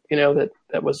rocket,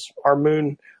 that was our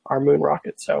moon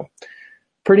rocket. So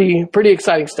pretty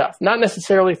exciting stuff. Not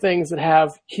necessarily things that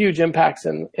have huge impacts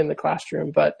in the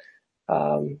classroom, but,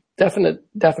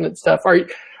 definite stuff.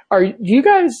 Are you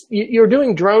guys, you're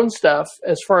doing drone stuff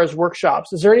as far as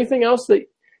workshops. Is there anything else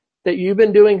that you've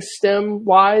been doing STEM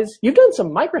wise? You've done some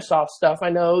Microsoft stuff.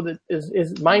 I know that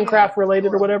is Minecraft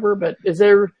related or whatever, but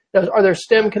are there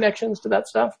STEM connections to that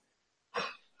stuff?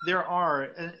 There are.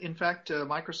 In fact,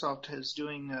 Microsoft is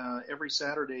doing every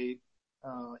Saturday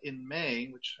in May,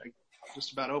 which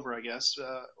just about over, I guess,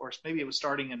 or maybe it was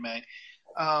starting in May.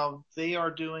 They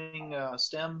are doing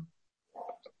STEM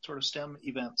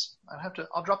events.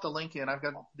 I'll drop the link in. I've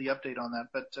got the update on that,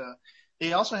 but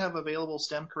they also have available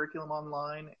STEM curriculum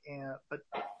online. But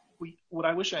what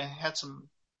I wish I had some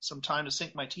time to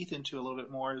sink my teeth into a little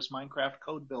bit more is Minecraft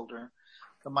Code Builder,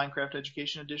 the Minecraft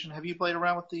Education Edition. Have you played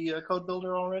around with the Code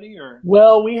Builder already, or?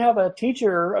 Well, we have a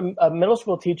teacher, a middle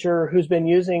school teacher, who's been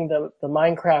using the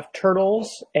Minecraft turtles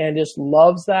and just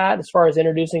loves that as far as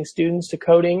introducing students to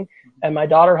coding. And my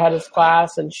daughter had his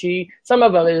class, and some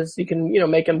of them is you can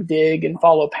make them dig and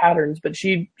follow patterns, but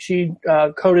she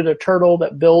coded a turtle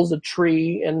that builds a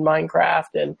tree in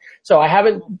Minecraft. And so I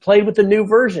haven't played with the new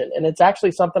version, and it's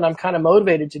actually something I'm kind of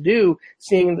motivated to do,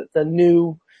 seeing the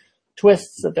new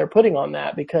twists that they're putting on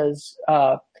that, because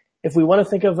if we want to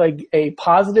think of a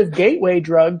positive gateway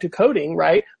drug to coding,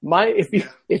 right?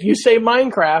 If you say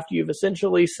Minecraft, you've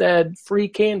essentially said free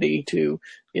candy to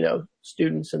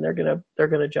students, and they're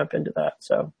gonna jump into that.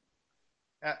 So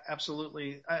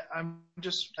absolutely. I'm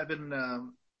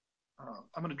gonna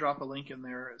drop a link in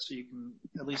there so you can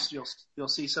at least you'll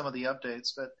see some of the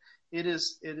updates. But it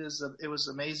was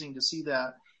amazing to see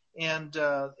that. And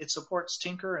it supports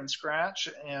Tinker and Scratch,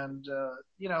 and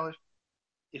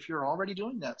if you're already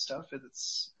doing that stuff,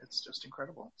 it's just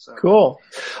incredible. So cool.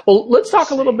 Well, let's talk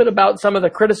a little bit about some of the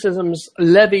criticisms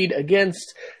levied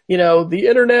against the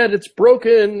internet. It's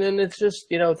broken, and it's just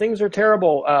things are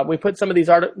terrible. We put some of these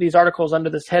articles under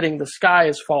this heading: "The sky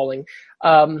is falling."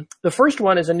 The first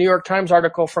one is a New York Times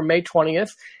article from May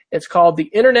 20th. It's called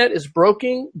 "The Internet is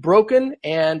broken,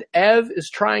 and Ev is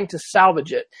trying to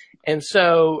salvage it." And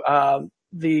so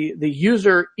the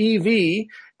user EV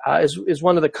is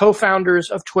one of the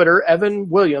co-founders of Twitter, Evan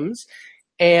Williams,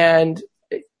 and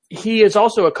he is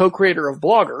also a co-creator of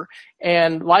Blogger.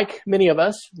 And like many of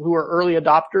us who are early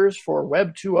adopters for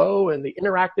Web 2.0 and the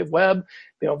interactive web,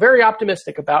 very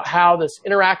optimistic about how this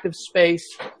interactive space.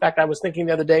 In fact, I was thinking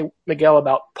the other day, Miguel,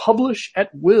 about publish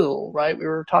at will, right? We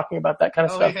were talking about that kind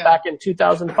of stuff back in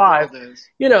 2005.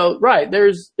 Right.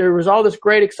 There was all this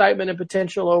great excitement and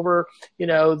potential over,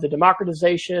 the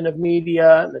democratization of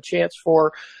media and the chance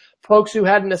for folks who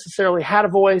hadn't necessarily had a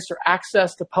voice or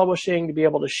access to publishing to be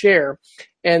able to share.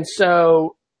 And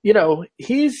so,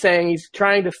 he's saying he's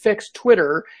trying to fix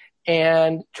Twitter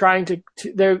and trying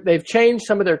they've changed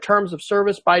some of their terms of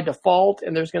service by default,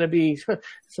 and there's going to be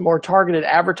some more targeted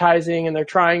advertising, and they're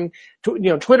trying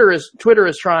to, Twitter is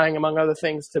trying, among other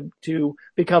things, to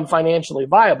become financially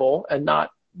viable and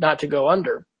not to go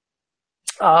under.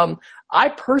 I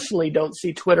personally don't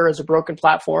see Twitter as a broken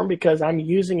platform because I'm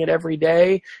using it every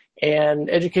day, and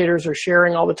educators are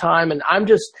sharing all the time, and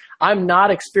I'm not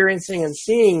experiencing and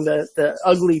seeing the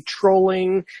ugly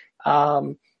trolling,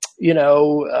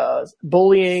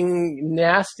 bullying,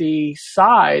 nasty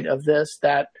side of this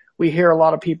that we hear a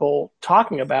lot of people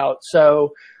talking about.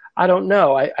 So I don't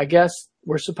know. I guess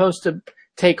we're supposed to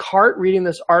take heart reading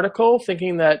this article,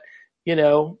 thinking that,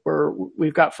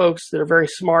 we've got folks that are very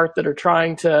smart that are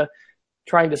trying to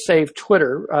save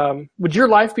Twitter. Would your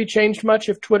life be changed much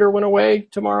if Twitter went away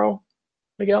tomorrow,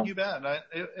 Miguel? You bet.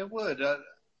 It would.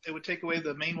 It would take away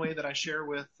the main way that I share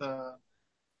with,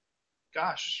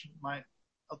 my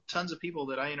tons of people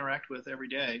that I interact with every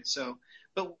day. So,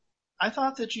 but I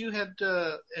thought that you had,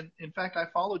 in fact, I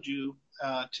followed you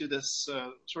to this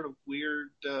sort of weird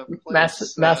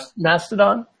place.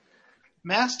 Mastodon?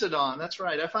 Mastodon, that's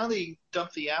right. I finally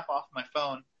dumped the app off my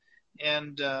phone,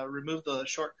 and removed the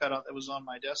shortcut that was on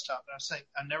my desktop. And I was saying,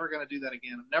 I'm never going to do that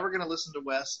again. I'm never going to listen to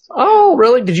Wes. Oh,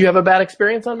 really? Did you have a bad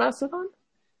experience on Mastodon?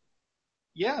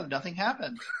 Yeah, nothing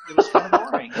happened. It was kind of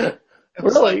boring. It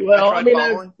was Really? like, Well, I tried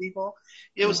following people.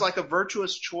 It was like a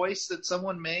virtuous choice that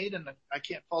someone made, and I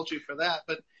can't fault you for that.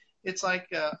 But it's like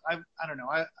I don't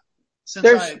know.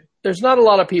 There's not a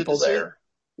lot of people there.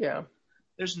 Yeah.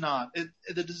 There's not.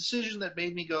 The decision that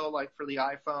made me go like for the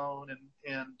iPhone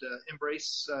and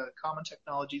embrace common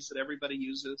technologies that everybody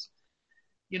uses.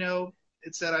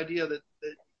 It's that idea that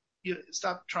you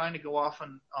stop trying to go off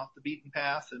the beaten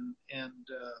path and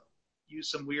use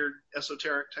some weird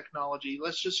esoteric technology.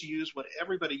 Let's just use what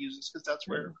everybody uses, because that's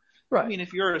where. Right. I mean,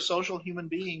 if you're a social human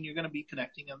being, you're going to be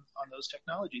connecting on those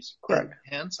technologies. Correct.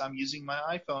 Hence, I'm using my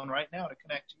iPhone right now to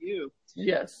connect to you.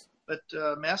 Yes. But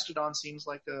Mastodon seems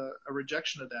like a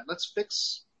rejection of that. Let's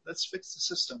fix the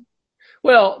system.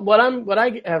 Well, what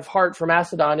I have heard for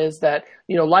Mastodon is that,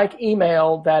 like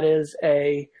email, that is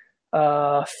a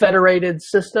federated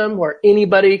system where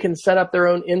anybody can set up their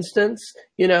own instance,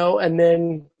 and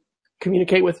then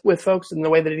communicate with folks in the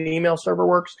way that an email server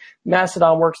works.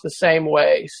 Mastodon works the same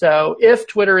way. So if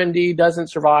Twitter indeed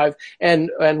doesn't survive, and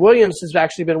Williams has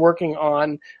actually been working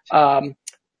on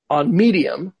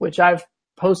Medium, which I've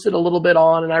posted a little bit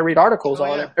on, and I read articles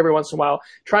on it every once in a while,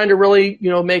 trying to really,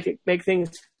 make things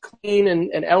clean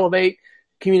and elevate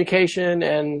communication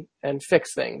and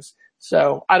fix things.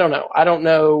 So I don't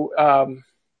know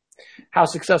how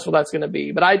successful that's going to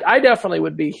be, but I definitely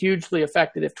would be hugely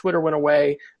affected if Twitter went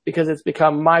away, because it's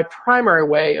become my primary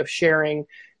way of sharing.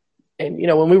 And,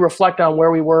 when we reflect on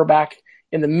where we were back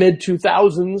in the mid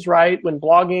 2000s, right, when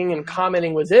blogging and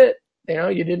commenting was it,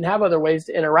 you didn't have other ways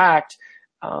to interact.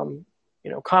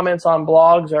 Comments on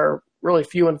blogs are really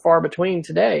few and far between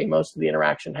today. Most of the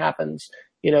interaction happens,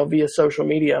 via social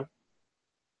media.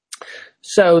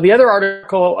 So the other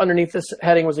article underneath this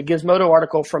heading was a Gizmodo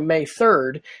article from May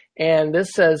 3rd. And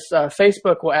this says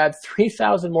Facebook will add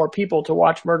 3,000 more people to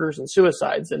watch murders and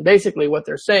suicides. And basically what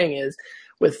they're saying is,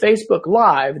 with Facebook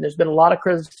Live, and there's been a lot of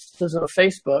criticism of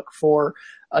Facebook for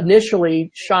initially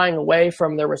shying away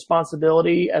from their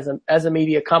responsibility as a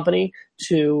media company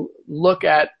to look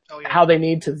at how they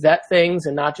need to vet things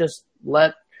and not just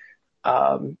let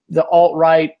the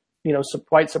alt-right,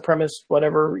 white supremacist,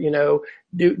 whatever,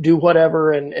 do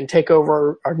whatever and take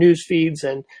over our news feeds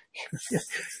and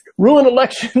ruin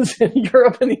elections in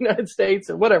Europe and the United States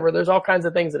and whatever. There's all kinds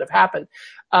of things that have happened.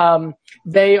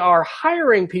 They are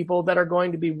hiring people that are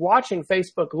going to be watching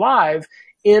Facebook Live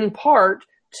in part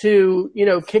to,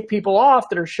 kick people off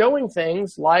that are showing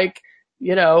things like,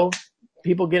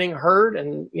 people getting hurt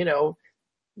and,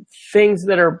 things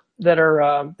that are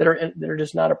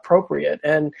just not appropriate.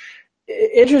 And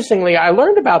interestingly, I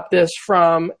learned about this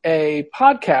from a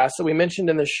podcast that we mentioned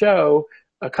in the show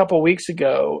a couple weeks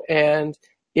ago, and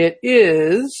it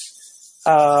is,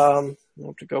 I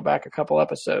have to go back a couple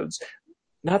episodes,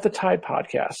 not the Tide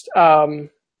podcast.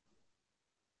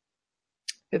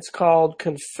 It's called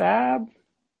Confab.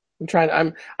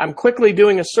 I'm quickly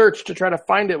doing a search to try to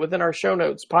find it within our show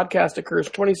notes. Podcast occurs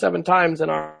 27 times in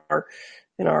our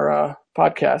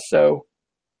podcast. So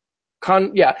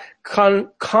Contra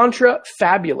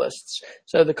Fabulists.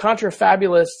 So the Contra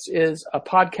Fabulists is a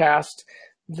podcast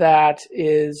that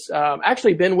is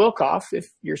actually Ben Wilkoff. If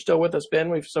you're still with us,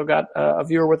 Ben, we've still got a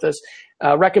viewer with us.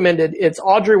 Recommended. It's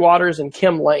Audrey Waters and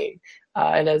Kim Lane.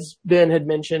 And as Ben had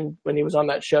mentioned when he was on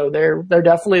that show, they're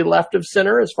definitely left of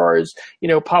center as far as,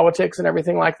 politics and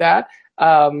everything like that,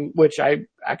 which I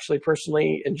actually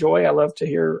personally enjoy. I love to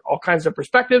hear all kinds of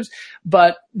perspectives.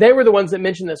 But they were the ones that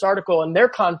mentioned this article, and their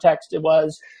context, it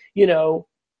was,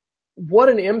 what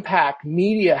an impact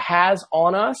media has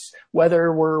on us,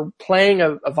 whether we're playing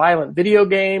a violent video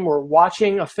game or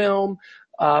watching a film,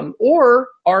 or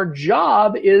our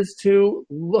job is to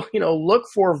look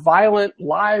for violent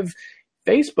live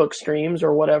Facebook streams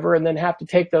or whatever, and then have to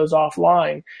take those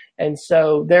offline. And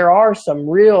so there are some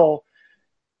real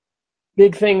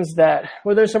big things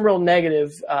there's some real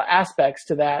negative aspects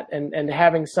to that. And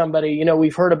having somebody,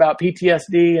 we've heard about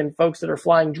PTSD and folks that are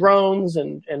flying drones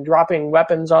and dropping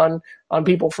weapons on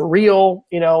people for real,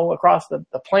 across the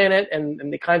planet,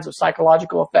 and the kinds of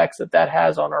psychological effects that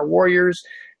has on our warriors.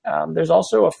 There's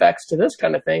also effects to this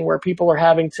kind of thing where people are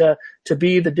having to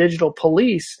be the digital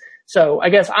police. So I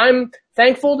guess I'm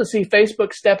thankful to see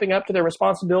Facebook stepping up to their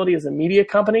responsibility as a media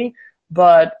company,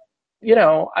 but,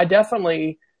 I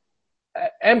definitely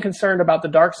am concerned about the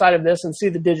dark side of this and see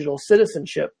the digital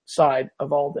citizenship side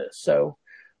of all this. So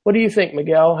what do you think,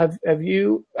 Miguel?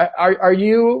 Are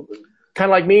you kind of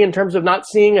like me in terms of not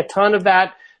seeing a ton of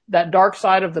that that dark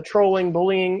side of the trolling,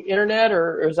 bullying internet,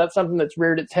 or is that something that's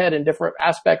reared its head in different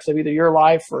aspects of either your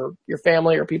life or your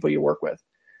family or people you work with?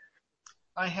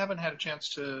 I haven't had a chance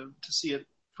to see it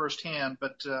firsthand,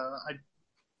 but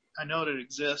I know that it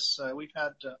exists. We've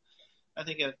had, I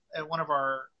think at one of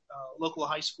our local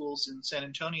high schools in San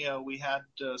Antonio, we had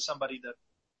somebody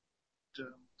that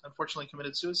unfortunately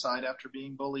committed suicide after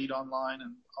being bullied online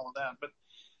and all of that. But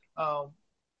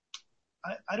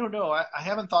I don't know. I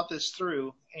haven't thought this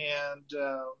through, and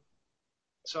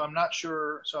so I'm not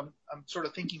sure. So I'm sort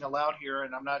of thinking aloud here,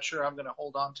 and I'm not sure I'm going to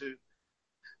hold on to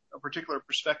a particular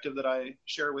perspective that I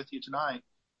share with you tonight.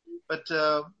 But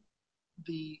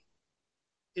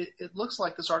it looks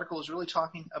like this article is really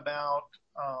talking about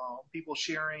people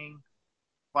sharing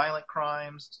violent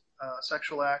crimes,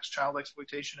 sexual acts, child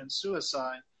exploitation, and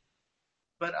suicide.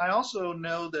 But I also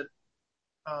know that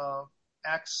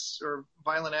acts or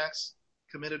violent acts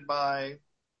committed by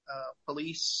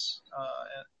police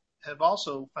have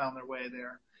also found their way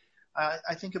there.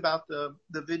 I think about the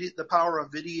power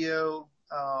of video.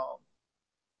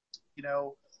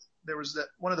 There was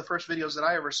one of the first videos that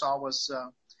I ever saw was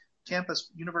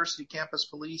university campus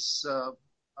police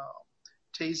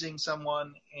tasing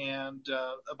someone, and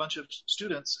a bunch of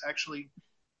students actually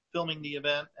filming the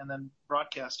event and then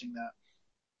broadcasting that.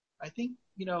 I think,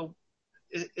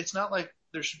 it's not like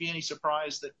there should be any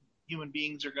surprise that human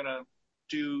beings are going to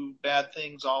do bad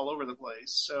things all over the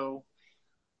place. So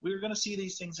we're going to see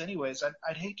these things anyways.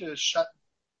 I'd hate to shut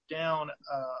down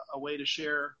a way to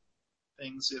share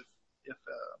things if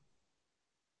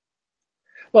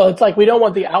well, it's like we don't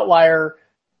want the outlier,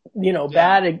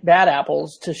 bad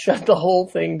apples to shut the whole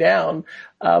thing down.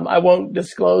 I won't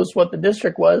disclose what the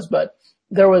district was, but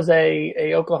there was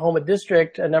a Oklahoma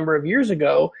district a number of years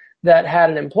ago that had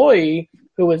an employee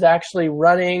who was actually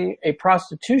running a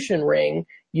prostitution ring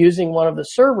using one of the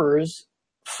servers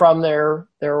from their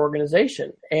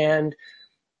organization. And,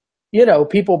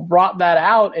 people brought that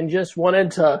out and just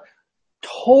wanted to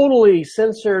totally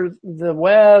censor the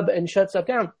web and shut stuff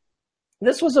down.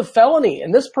 This was a felony,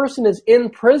 and this person is in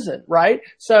prison, right?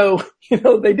 So,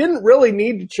 they didn't really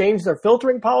need to change their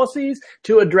filtering policies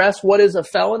to address what is a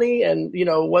felony and,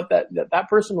 what that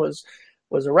person was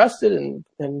arrested and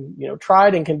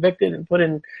tried and convicted and put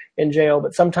in jail.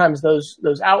 But sometimes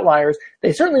those outliers,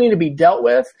 they certainly need to be dealt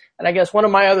with. And I guess one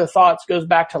of my other thoughts goes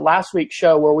back to last week's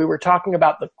show where we were talking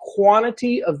about the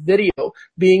quantity of video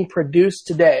being produced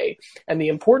today and the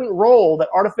important role that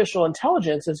artificial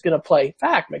intelligence is going to play. In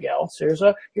fact, Miguel,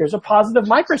 so here's a positive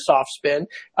Microsoft spin.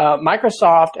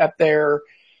 Microsoft at their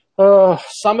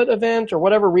summit event or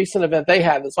whatever recent event they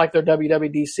had, it's like their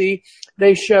WWDC,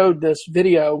 they showed this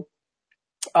video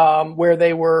where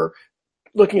they were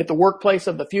looking at the workplace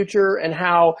of the future and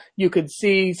how you could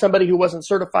see somebody who wasn't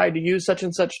certified to use such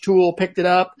and such tool picked it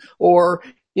up, or,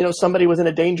 somebody was in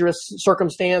a dangerous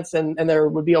circumstance and there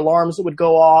would be alarms that would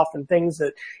go off and things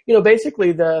that,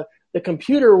 basically the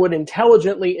computer would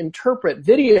intelligently interpret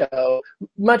video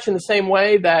much in the same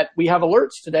way that we have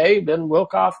alerts today. Ben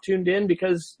Wilkoff tuned in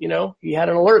because, he had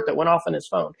an alert that went off on his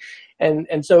phone.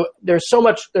 And so there's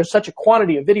such a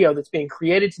quantity of video that's being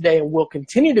created today and will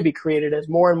continue to be created as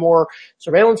more and more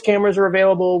surveillance cameras are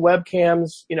available, webcams,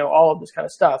 all of this kind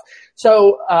of stuff.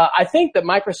 So I think that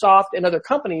Microsoft and other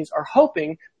companies are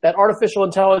hoping that artificial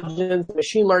intelligence,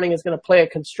 machine learning is going to play a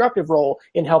constructive role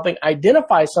in helping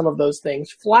identify some of those things,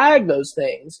 flag those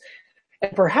things,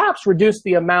 and perhaps reduce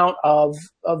the amount of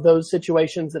those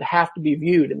situations that have to be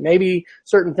viewed. And maybe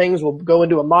certain things will go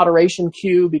into a moderation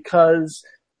queue because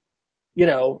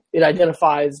it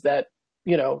identifies that,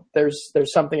 there's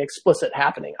something explicit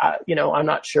happening. I'm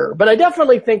not sure, but I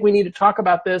definitely think we need to talk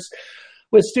about this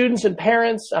with students and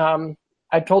parents.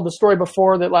 I told the story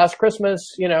before that last Christmas,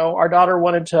 our daughter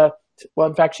wanted to,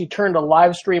 in fact, she turned a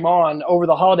live stream on over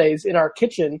the holidays in our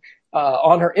kitchen,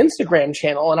 on her Instagram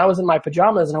channel. And I was in my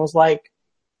pajamas and I was like,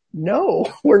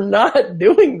 no, we're not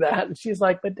doing that. And she's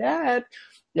like, but Dad,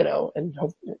 and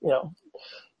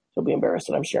she'll be embarrassed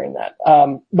that I'm sharing that.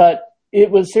 But it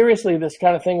was seriously this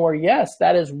kind of thing where, yes,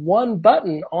 that is one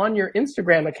button on your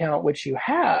Instagram account, which you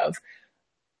have,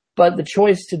 but the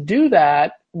choice to do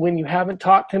that when you haven't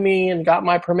talked to me and got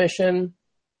my permission,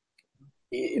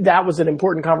 that was an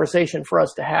important conversation for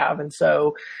us to have. And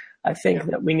so I think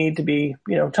that we need to be,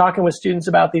 talking with students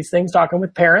about these things, talking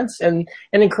with parents and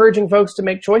encouraging folks to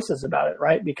make choices about it,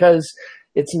 right? Because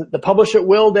it's the publish at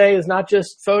will day is not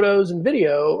just photos and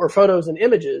video or photos and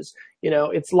images,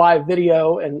 it's live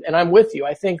video. And I'm with you.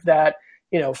 I think that,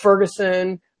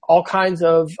 Ferguson, all kinds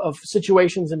of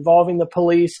situations involving the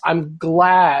police, I'm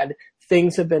glad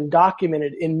things have been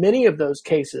documented in many of those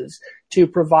cases to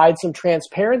provide some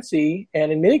transparency,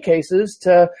 and in many cases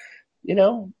to,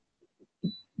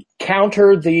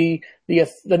 counter the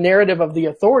narrative of the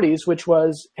authorities, which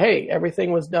was, hey,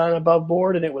 everything was done above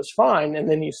board and it was fine. And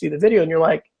then you see the video and you're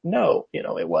like, no,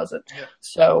 it wasn't. Yeah.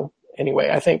 So anyway,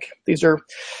 I think these are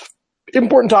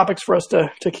important topics for us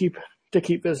to keep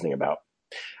visiting about.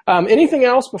 Anything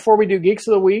else before we do Geeks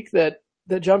of the Week that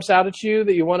jumps out at you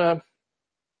that you want to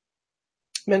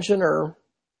mention or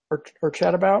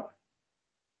chat about?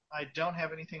 I don't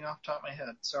have anything off the top of my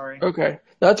head. Sorry. Okay.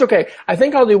 That's okay. I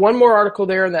think I'll do one more article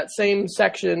there in that same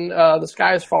section, The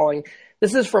Sky is Falling.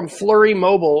 This is from Flurry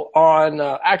Mobile on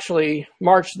actually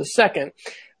March the 2nd.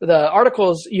 The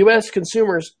article is U.S.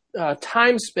 consumers'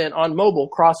 time spent on mobile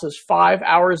crosses 5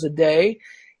 hours a day.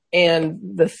 And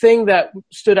the thing that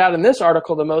stood out in this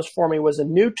article the most for me was a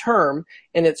new term,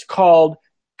 and it's called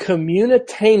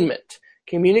communitainment.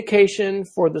 Communication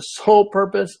for the sole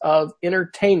purpose of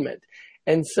entertainment.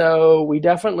 And so we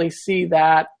definitely see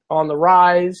that on the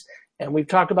rise. And we've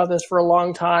talked about this for a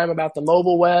long time about the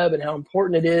mobile web and how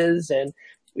important it is. And,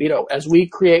 as we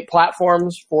create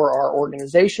platforms for our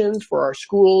organizations, for our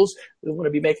schools, we want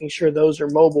to be making sure those are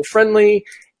mobile friendly.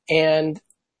 And,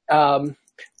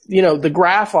 the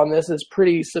graph on this is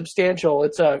pretty substantial.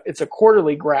 It's a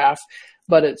quarterly graph,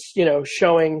 but it's,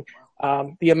 showing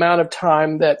the amount of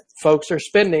time that folks are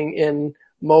spending in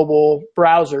mobile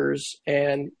browsers,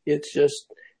 and it's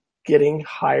just getting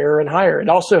higher and higher. It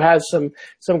also has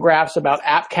some graphs about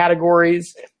app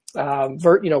categories,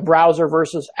 browser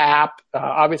versus app.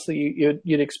 Obviously,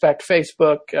 you'd expect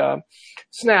Facebook,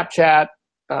 Snapchat,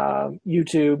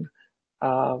 YouTube,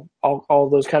 all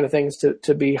those kind of things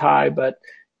to be high, but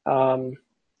let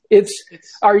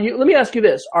me ask you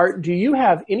this. Do you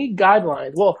have any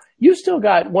guidelines? Well, you still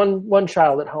got one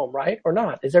child at home, right? Or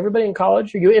not? Is everybody in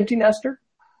college? Are you an empty nester?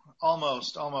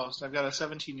 Almost. I've got a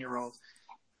 17-year-old.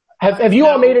 Have you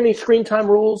all made any screen time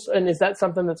rules? And is that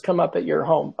something that's come up at your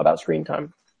home about screen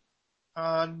time?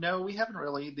 No, we haven't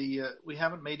really. We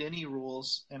haven't made any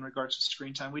rules in regards to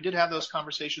screen time. We did have those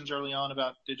conversations early on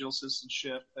about digital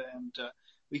citizenship, and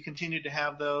we continued to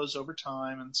have those over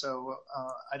time. And so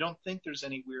I don't think there's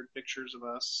any weird pictures of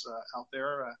us out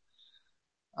there.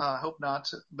 I hope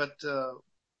not. But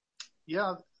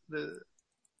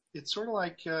it's sort of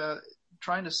like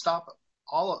trying to stop.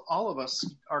 All of us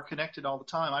are connected all the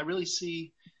time. I really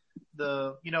see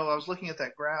I was looking at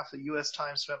that graph, the U.S.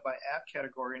 time spent by app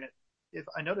category, and if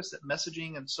I noticed that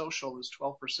messaging and social is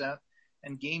 12%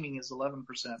 and gaming is 11%,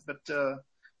 but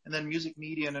and then music,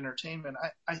 media, and entertainment.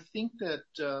 I think that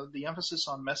the emphasis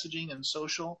on messaging and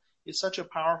social is such a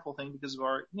powerful thing because of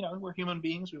our, we're human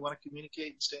beings. We want to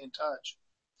communicate and stay in touch.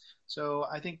 So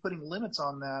I think putting limits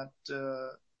on that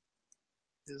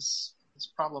is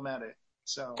problematic.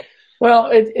 So. Well,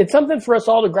 it's something for us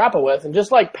all to grapple with. And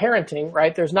just like parenting,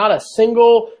 right, there's not a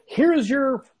single, here's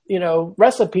your,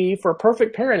 recipe for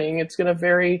perfect parenting. It's going to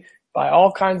vary by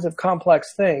all kinds of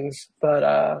complex things. But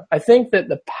I think that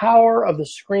the power of the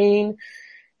screen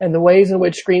and the ways in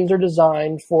which screens are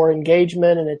designed for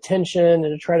engagement and attention and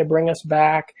to try to bring us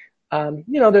back,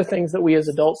 they're things that we as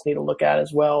adults need to look at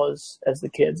as well as the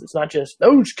kids. It's not just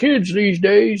those kids these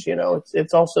days,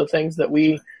 it's also things that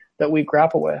we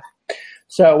grapple with.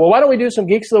 So, why don't we do some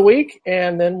Geeks of the Week,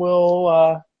 and then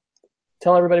we'll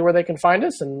tell everybody where they can find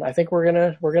us, and I think we're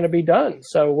gonna be done.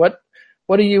 So, what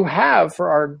do you have for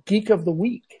our Geek of the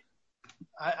Week?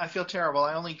 I feel terrible.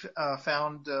 I only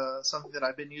found something that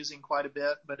I've been using quite a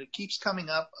bit, but it keeps coming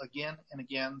up again and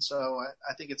again, so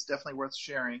I think it's definitely worth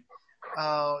sharing.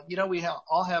 We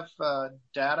all have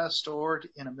data stored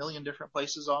in a million different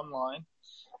places online.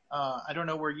 I don't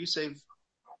know where you save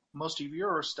most of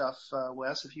your stuff,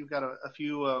 Wes, if you've got a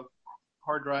few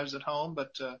hard drives at home,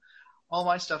 but all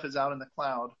my stuff is out in the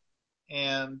cloud.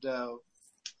 And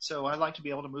so I like to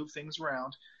be able to move things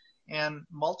around. And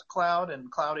Multicloud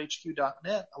and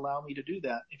CloudHQ.net allow me to do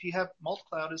that. If you have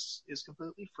Multicloud is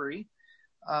completely free.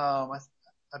 I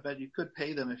bet you could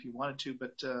pay them if you wanted to,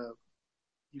 but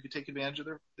you could take advantage of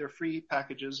their free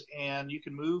packages, and you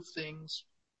can move things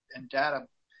and data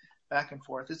back and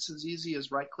forth. It's as easy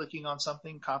as right-clicking on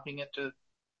something, copying it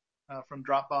from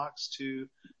Dropbox to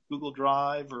Google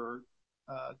Drive or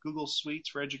Google Suites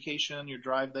for education, your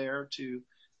drive there to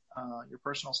your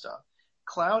personal stuff.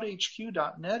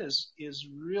 CloudHQ.net is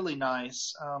really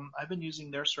nice. I've been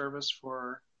using their service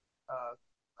for,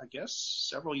 I guess,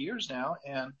 several years now,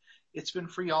 and it's been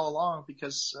free all along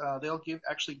because they'll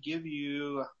actually give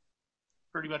you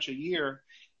pretty much a year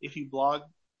if you blog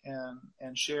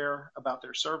and share about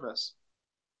their service.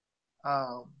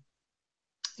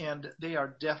 and they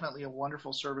are definitely a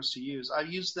wonderful service to use.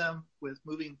 I've used them with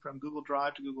moving from Google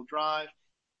Drive to Google Drive,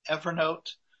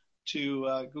 Evernote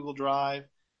to Google Drive,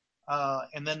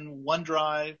 and then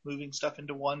OneDrive, moving stuff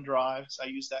into OneDrive. So I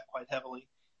use that quite heavily.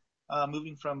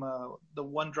 Moving from the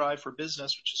OneDrive for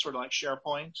Business, which is sort of like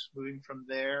SharePoint, moving from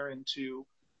there into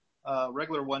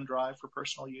regular OneDrive for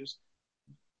personal use.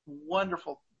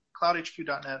 Wonderful.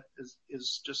 CloudHQ.net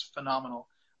is just phenomenal.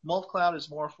 MultiCloud is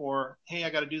more for, hey, I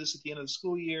got to do this at the end of the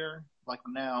school year, like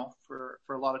now for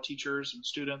a lot of teachers and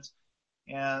students.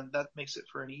 And that makes it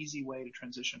for an easy way to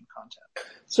transition content.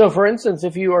 So, for instance,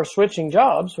 if you are switching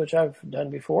jobs, which I've done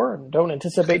before and don't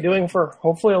anticipate doing for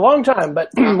hopefully a long time, but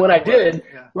when I did,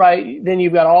 yeah. Right, then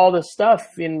you've got all this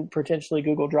stuff in potentially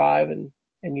Google Drive, and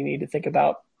you need to think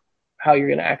about how you're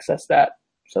going to access that.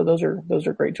 So those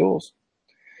are great tools.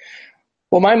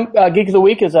 Well, my Geek of the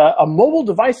Week is a mobile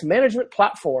device management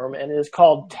platform, and it is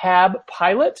called Tab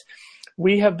Pilot.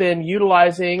 We have been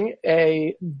utilizing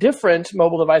a different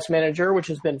mobile device manager, which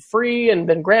has been free and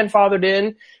been grandfathered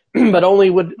in, but only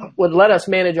would let us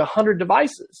manage 100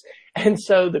 devices. And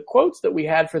so the quotes that we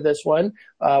had for this one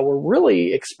were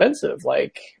really expensive,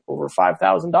 like over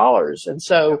 $5,000. And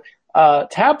so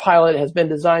Tab Pilot has been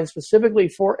designed specifically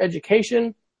for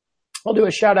education. I'll do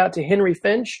a shout out to Henry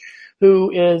Finch,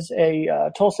 who is a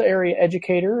Tulsa area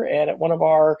educator, and at one of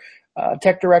our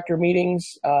tech director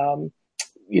meetings,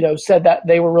 said that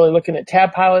they were really looking at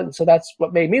Tab Pilot, and so that's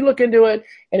what made me look into it.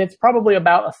 And it's probably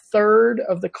about a third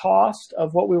of the cost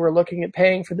of what we were looking at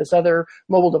paying for this other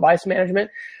mobile device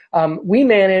management. We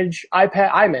manage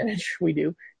we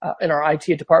do, in our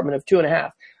IT department of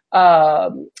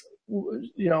 2.5.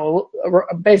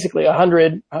 Basically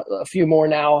 100, a few more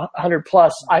now, 100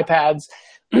 plus iPads.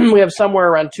 We have somewhere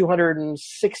around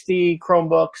 260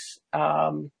 Chromebooks,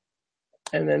 and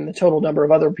then the total number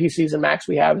of other PCs and Macs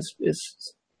we have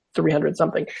is 300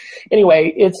 something.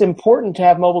 Anyway, it's important to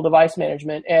have mobile device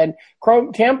management, and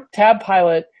Tab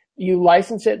Pilot, you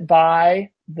license it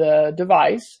by the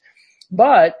device,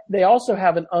 but they also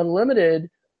have an unlimited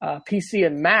PC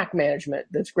and Mac management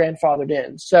that's grandfathered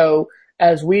in. So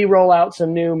as we roll out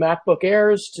some new MacBook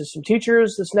Airs to some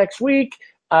teachers this next week,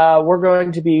 we're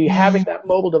going to be having that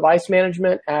mobile device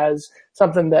management as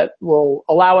something that will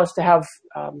allow us to have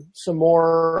some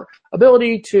more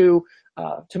ability to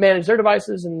manage their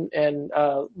devices and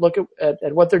look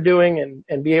at what they're doing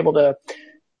and be able to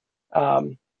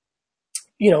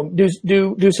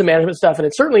do some management stuff. And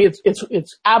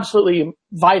it's absolutely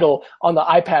vital on the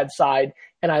iPad side.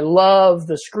 And I love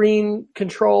the screen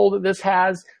control that this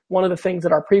has. One of the things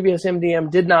that our previous MDM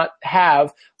did not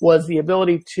have was the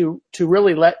ability to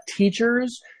really let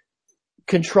teachers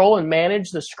control and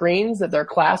manage the screens that their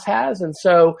class has. And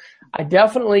so I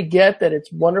definitely get that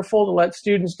it's wonderful to let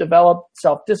students develop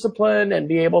self-discipline and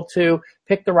be able to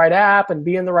pick the right app and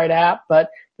be in the right app. But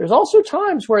there's also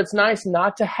times where it's nice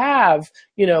not to have,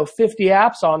 50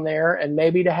 apps on there, and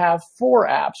maybe to have 4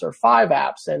 apps or 5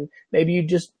 apps. And maybe you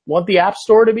just want the app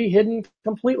store to be hidden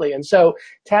completely. And so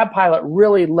Tab Pilot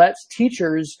really lets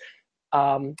teachers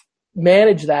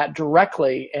manage that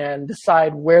directly and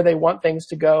decide where they want things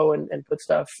to go and put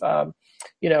stuff,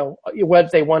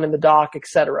 what they want in the dock,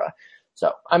 etc.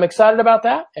 So I'm excited about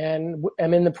that, and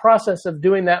I'm in the process of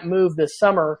doing that move this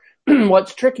summer.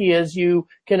 What's tricky is you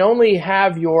can only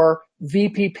have your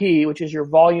VPP, which is your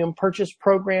volume purchase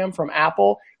program from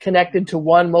Apple, connected to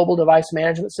one mobile device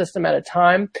management system at a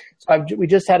time. So we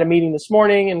just had a meeting this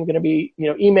morning, and I'm going to be,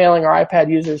 emailing our iPad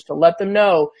users to let them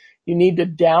know you need to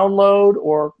download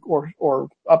or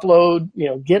upload,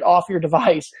 get off your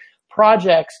device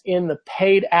projects in the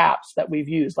paid apps that we've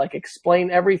used, like Explain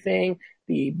Everything,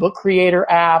 the Book Creator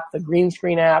app, the Green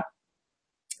Screen app.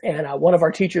 And one of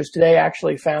our teachers today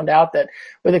actually found out that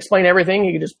with Explain Everything,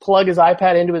 he could just plug his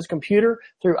iPad into his computer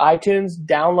through iTunes,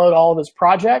 download all of his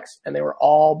projects, and they were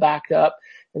all backed up.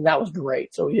 And that was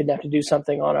great. So we didn't have to do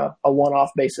something on a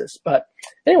one-off basis. But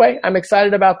anyway, I'm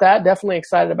excited about that. Definitely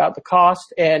excited about the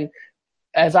cost. And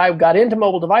as I got into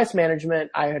mobile device management,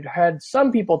 I had had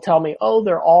some people tell me, oh,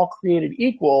 they're all created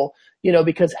equal,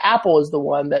 because Apple is the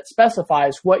one that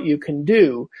specifies what you can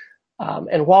do.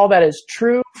 And while that is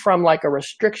true from like a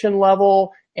restriction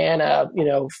level and a,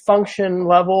 function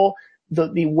level,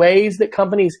 the ways that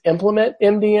companies implement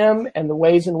MDM and the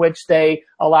ways in which they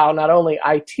allow not only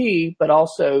IT, but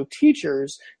also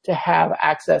teachers to have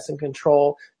access and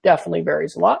control definitely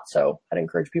varies a lot. So I'd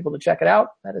encourage people to check it out.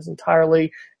 That is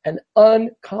entirely an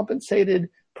uncompensated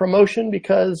promotion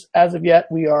because as of yet,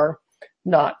 we are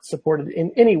not supported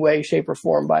in any way, shape, or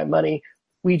form by money.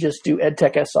 We just do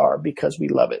EdTech SR because we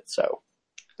love it. So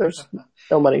there's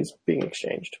no money's being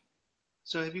exchanged.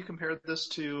 So have you compared this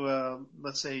to,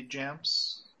 let's say,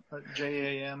 JAMF's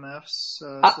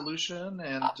solution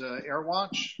and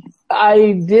AirWatch?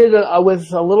 I did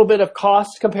with a little bit of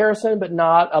cost comparison, but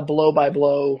not a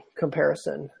blow-by-blow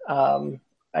comparison.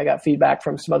 I got feedback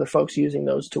from some other folks using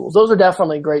those tools. Those are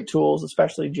definitely great tools,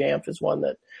 especially Jamf is one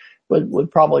that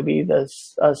would probably be the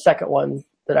second one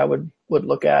that I would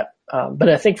look at. But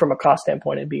I think from a cost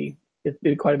standpoint, it'd be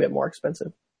quite a bit more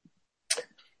expensive.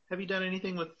 Have you done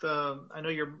anything with, I know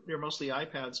you're mostly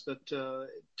iPads, but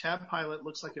TabPilot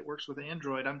looks like it works with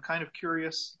Android. I'm kind of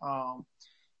curious.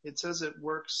 It says it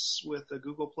works with the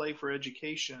Google Play for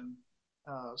Education.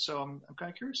 So I'm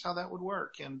kind of curious how that would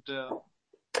work. And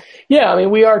yeah, I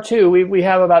mean, we are too. We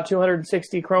have about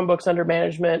 260 Chromebooks under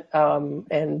management,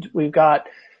 and we've got,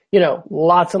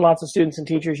 lots and lots of students and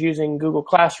teachers using Google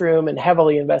Classroom and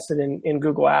heavily invested in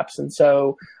Google Apps. And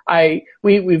so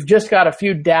we've just got a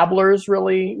few dabblers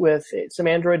really with some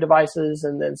Android devices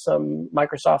and then some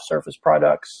Microsoft Surface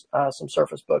products, some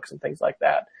Surface Books and things like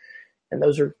that. And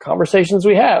those are conversations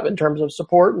we have in terms of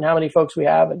support and how many folks we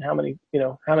have and how many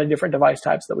different device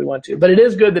types that we want to. But it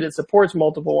is good that it supports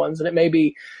multiple ones, and it may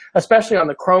be, especially on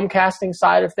the Chromecasting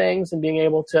side of things and being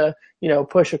able to,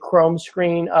 push a Chrome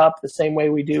screen up the same way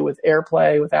we do with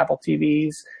AirPlay, with Apple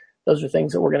TVs. Those are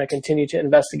things that we're going to continue to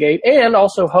investigate, and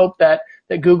also hope that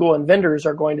Google and vendors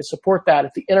are going to support that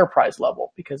at the enterprise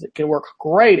level, because it can work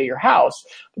great at your house,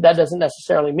 but that doesn't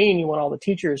necessarily mean you want all the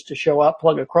teachers to show up,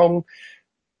 plug a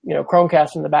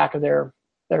Chromecast in the back of their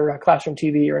classroom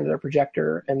TV or into their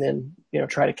projector, and then,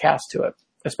 try to cast to it,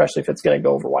 especially if it's going to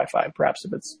go over Wi-Fi, perhaps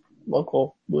if it's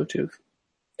local Bluetooth.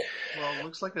 Well, it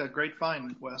looks like a great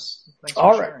find, Wes. Thanks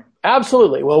for sharing. Right.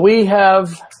 Absolutely. Well, we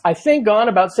have, I think, gone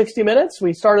about 60 minutes.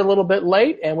 We started a little bit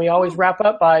late, and we always wrap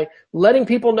up by letting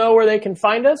people know where they can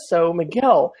find us. So,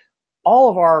 Miguel,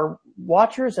 all of our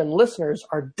watchers and listeners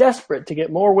are desperate to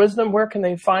get more wisdom. Where can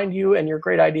they find you and your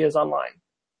great ideas online?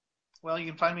 Well, you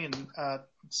can find me in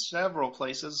several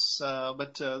places,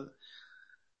 but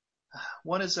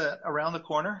one is around the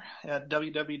corner at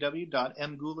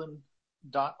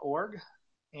www.mgulen.org,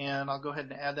 and I'll go ahead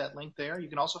and add that link there. You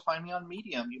can also find me on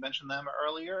Medium. You mentioned them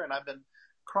earlier, and I've been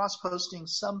cross-posting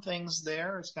some things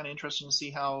there. It's kind of interesting to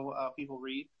see how people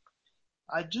read.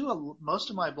 I do most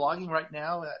of my blogging right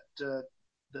now at the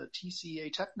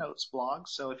TCA Tech Notes blog,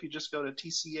 so if you just go to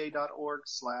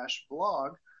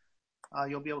tca.org/blog,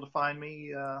 you'll be able to find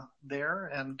me there,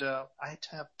 and I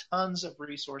have tons of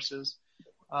resources.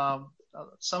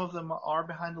 Some of them are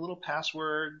behind a little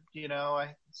password,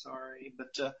 sorry,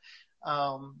 but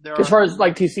there as far as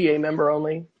like TCA member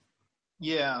only.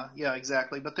 Yeah,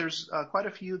 exactly. But there's quite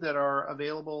a few that are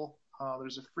available.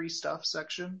 There's a free stuff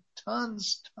section,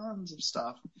 tons of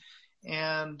stuff,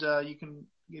 and you can,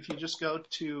 if you just go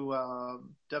to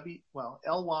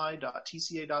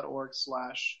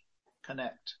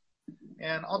ly.tca.org/connect.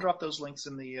 And I'll drop those links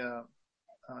in the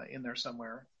in there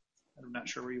somewhere. I'm not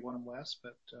sure where you want them, Wes,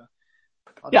 but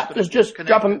just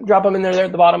drop them in there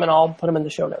at the bottom, and I'll put them in the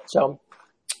show notes. So,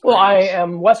 well, I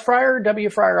am Wes Fryer, W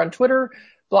Fryer on Twitter,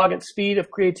 blog at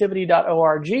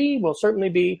speedofcreativity.org. We'll certainly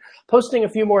be posting a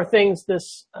few more things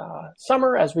this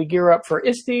summer as we gear up for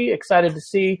ISTE. Excited to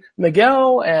see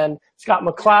Miguel and Scott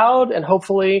McCloud, and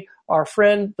hopefully our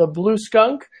friend the Blue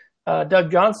Skunk, Doug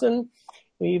Johnson.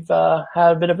 We've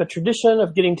had a bit of a tradition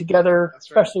of getting together,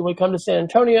 especially when we come to San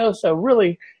Antonio. So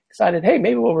really excited. Hey,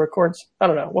 maybe we'll record. I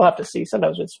don't know. We'll have to see.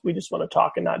 Sometimes we just want to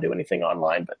talk and not do anything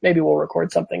online, but maybe we'll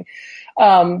record something.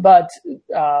 But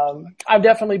I've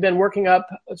definitely been working up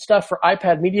stuff for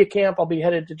iPad Media Camp. I'll be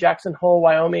headed to Jackson Hole,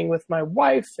 Wyoming with my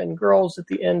wife and girls at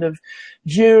the end of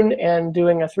June and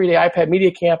doing a 3-day iPad Media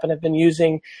Camp, and have been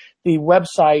using the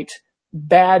website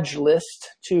Badge List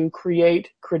to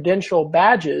create credential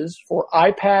badges for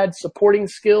iPad supporting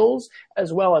skills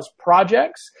as well as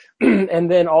projects, and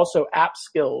then also app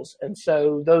skills. And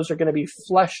so those are going to be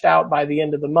fleshed out by the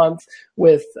end of the month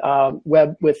with videos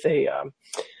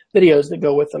that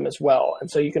go with them as well.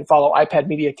 And so you can follow iPad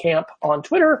Media Camp on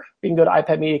Twitter. You can go to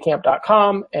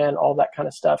iPadMediaCamp.com, and all that kind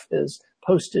of stuff is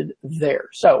posted there.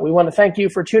 So we want to thank you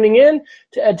for tuning in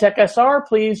to EdTech SR.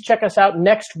 Please check us out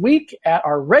next week at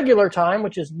our regular time,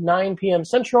 which is 9 p.m.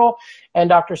 Central, and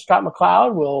Dr. Scott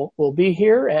McCloud will be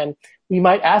here, and we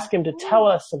might ask him to tell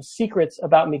us some secrets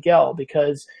about Miguel,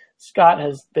 because Scott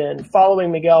has been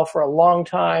following Miguel for a long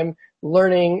time,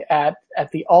 learning at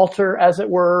the altar, as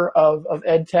it were, of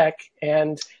EdTech.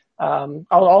 And I'll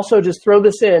also just throw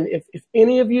this in. If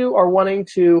any of you are wanting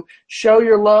to show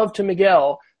your love to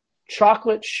Miguel,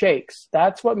 chocolate shakes.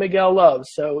 That's what Miguel loves.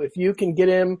 So if you can get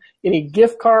him any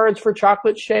gift cards for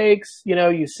chocolate shakes,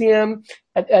 you see him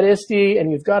at ISTE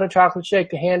and you've got a chocolate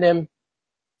shake to hand him,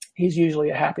 he's usually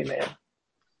a happy man.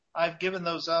 I've given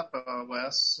those up,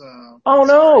 Wes. Oh no,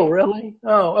 Sorry. really?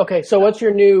 Oh, okay. So what's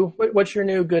your new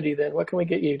goodie then? What can we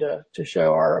get you to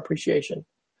show our appreciation?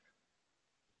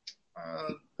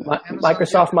 Amazon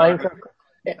Microsoft gift card. Minecraft.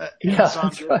 Yeah, Amazon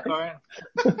that's gift right. card.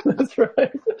 That's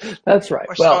right. That's right.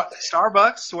 Or Well,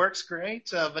 Starbucks works great.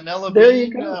 Vanilla there you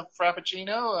bean go.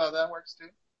 frappuccino, that works too.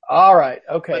 All right.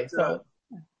 Okay. But So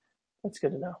that's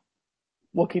good to know.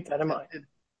 We'll keep that in mind.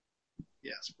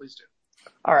 yes, please do.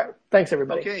 All right. Thanks,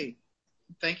 everybody. Okay.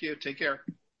 Thank you. Take care.